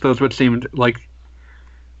yeah, those would seem like.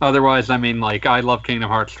 Otherwise, I mean, like, I love Kingdom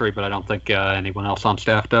Hearts 3, but I don't think anyone else on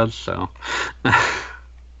staff does. So. I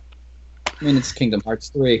mean, it's Kingdom Hearts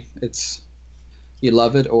 3. It's you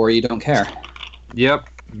love it or you don't care. Yep.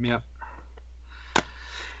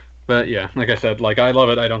 But yeah, like I said, like, I love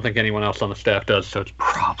it. I don't think anyone else on the staff does, so it's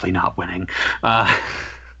probably not winning.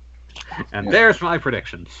 And there's my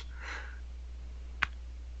predictions.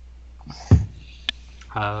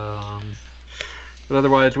 But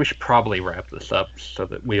otherwise, we should probably wrap this up so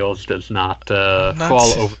that Wheels does not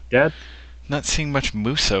fall over dead. Not seeing much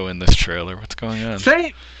Muso in this trailer. What's going on?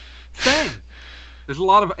 Same. There's a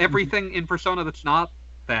lot of everything in Persona that's not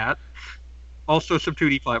that. Also some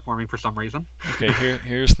 2D platforming for some reason. Okay,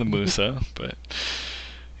 here's the Muso, but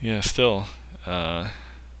yeah, still.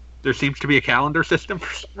 There seems to be a calendar system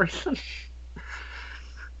for some reason.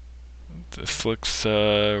 This looks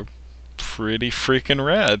pretty freaking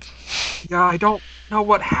rad. Yeah, I don't know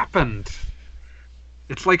what happened.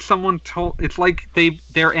 It's like someone told. It's like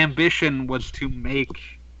their ambition was to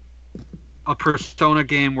make a Persona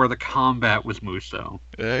game where the combat was Muso.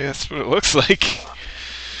 That's what it looks like.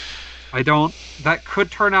 That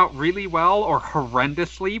could turn out really well or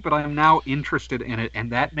horrendously, but I'm now interested in it,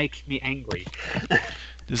 and that makes me angry.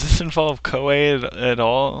 Does this involve Koei at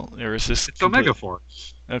all, or is this? It's Omega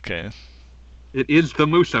Force. Okay. It is the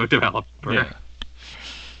Muso developer. Yeah.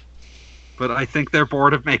 But I think they're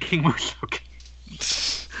bored of making Muso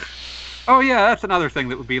games. Oh yeah, that's another thing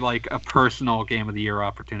that would be like a personal Game of the Year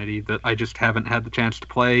opportunity that I just haven't had the chance to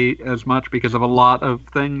play as much because of a lot of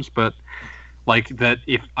things, but like that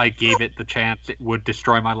if I gave it the chance it would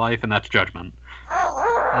destroy my life, and that's Judgment.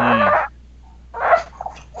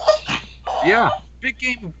 Yeah.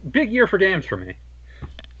 big year for games for me.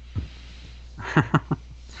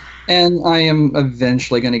 And I am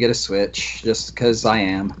eventually going to get a Switch, just because I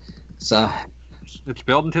am. So, It's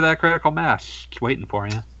building to that critical mass. It's waiting for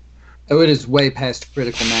you. oh, it is way past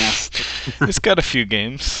critical mass. It's got a few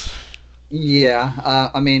games. Yeah,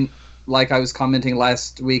 I mean, like I was commenting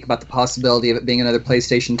last week about the possibility of it being another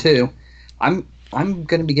PlayStation 2. I'm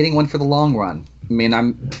going to be getting one for the long run. I mean,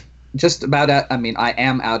 I'm just about at. I mean, I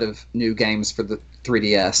am out of new games for the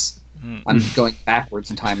 3DS. I'm going backwards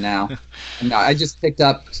in time now. And I just picked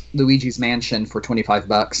up Luigi's Mansion for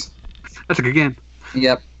 $25. That's a good game.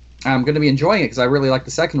 Yep, I'm going to be enjoying it because I really like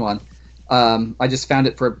the second one. I just found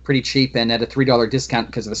it for pretty cheap and at a $3 discount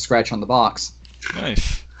because of a scratch on the box.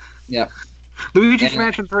 Nice. Yep. Luigi's And-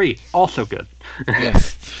 Mansion 3, also good.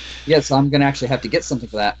 Yes. Yes, I'm going to actually have to get something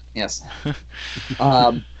for that. Yes.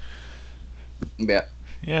 Yeah.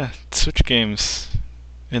 Yeah, Switch games.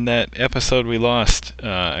 In that episode we lost,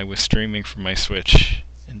 I was streaming from my Switch,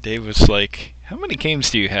 and Dave was like, "How many games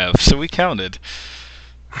do you have?" So we counted.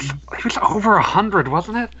 It was over 100,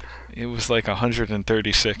 wasn't it? It was like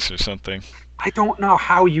 136 or something. I don't know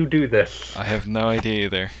how you do this. I have no idea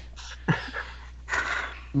either.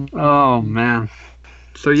 Oh, man.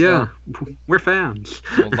 So, yeah, we're fans.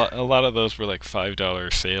 A lot of those were like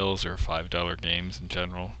 $5 sales or $5 games in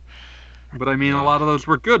general. But, I mean, a lot of those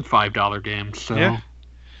were good $5 games, so... Yeah.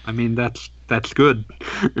 I mean, that's good.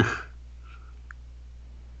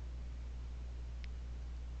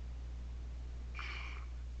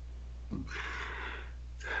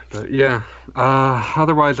 But yeah,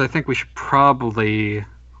 otherwise I think we should probably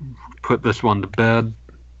put this one to bed.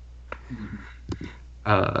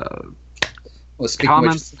 Well, speaking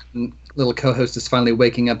Comments? of which, little co-host is finally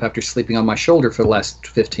waking up after sleeping on my shoulder for the last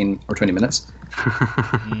 15 or 20 minutes.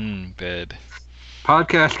 Bed.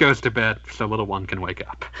 Podcast goes to bed so little one can wake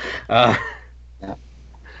up. Yeah.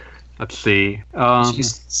 Let's see.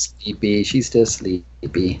 She's sleepy. She's still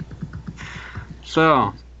sleepy.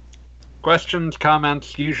 So, questions,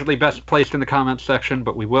 comments, usually best placed in the comments section,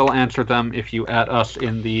 but we will answer them if you add us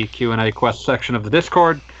in the Q&A quest section of the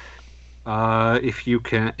Discord. If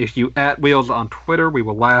you at Wheels on Twitter, we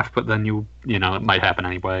will laugh, but then it might happen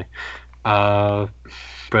anyway.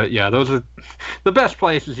 But yeah, those are the best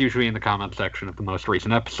place is usually in the comment section of the most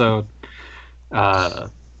recent episode.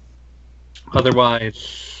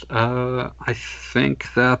 Otherwise, I think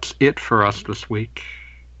that's it for us this week.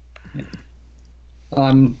 Yeah,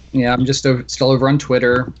 I'm just still over on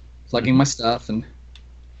Twitter, plugging my stuff and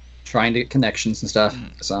trying to get connections and stuff.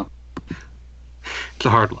 So It's a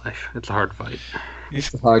hard life. It's a hard fight.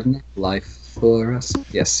 it's a hard life for us.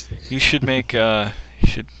 Yes. You should make a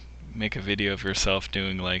video of yourself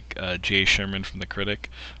doing like Jay Sherman from The Critic.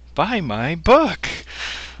 Buy my book.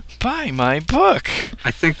 Buy my book.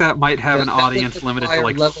 I think that might have Yeah, an that would audience limited to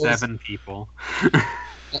like require levels. 7 people.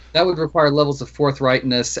 That would require levels of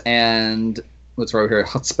forthrightness and what's right here,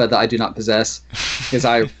 chutzpah that I do not possess, because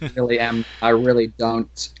I really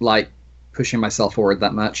don't like pushing myself forward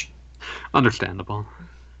that much. Understandable.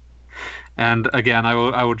 And again,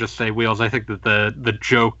 I will just say, Wheels, I think that the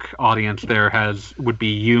joke audience there would be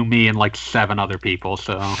you, me, and like 7 other people.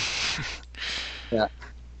 So Yeah.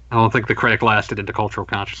 I don't think The Critic lasted into cultural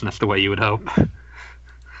consciousness the way you would hope.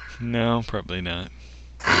 No, probably not.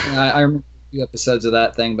 I remember a few episodes of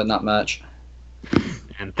that thing, but not much.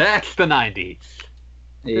 And that's the 90s.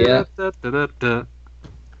 Yeah. Da-da-da-da.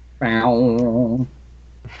 Bow.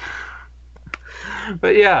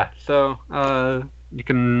 But yeah, so you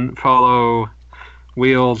can follow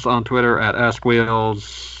Wheels on Twitter at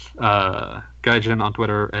AskWheels, Gaijin on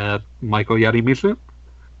Twitter at Michael Yarimizu,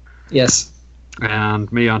 Yes. and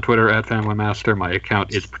me on Twitter at Family Master. My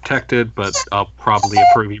account is protected, but I'll probably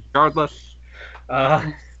approve you regardless.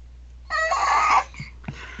 But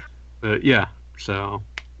yeah, so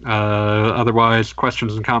otherwise,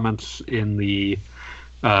 questions and comments in the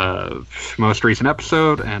most recent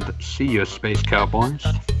episode, and see you, Space Cowboys.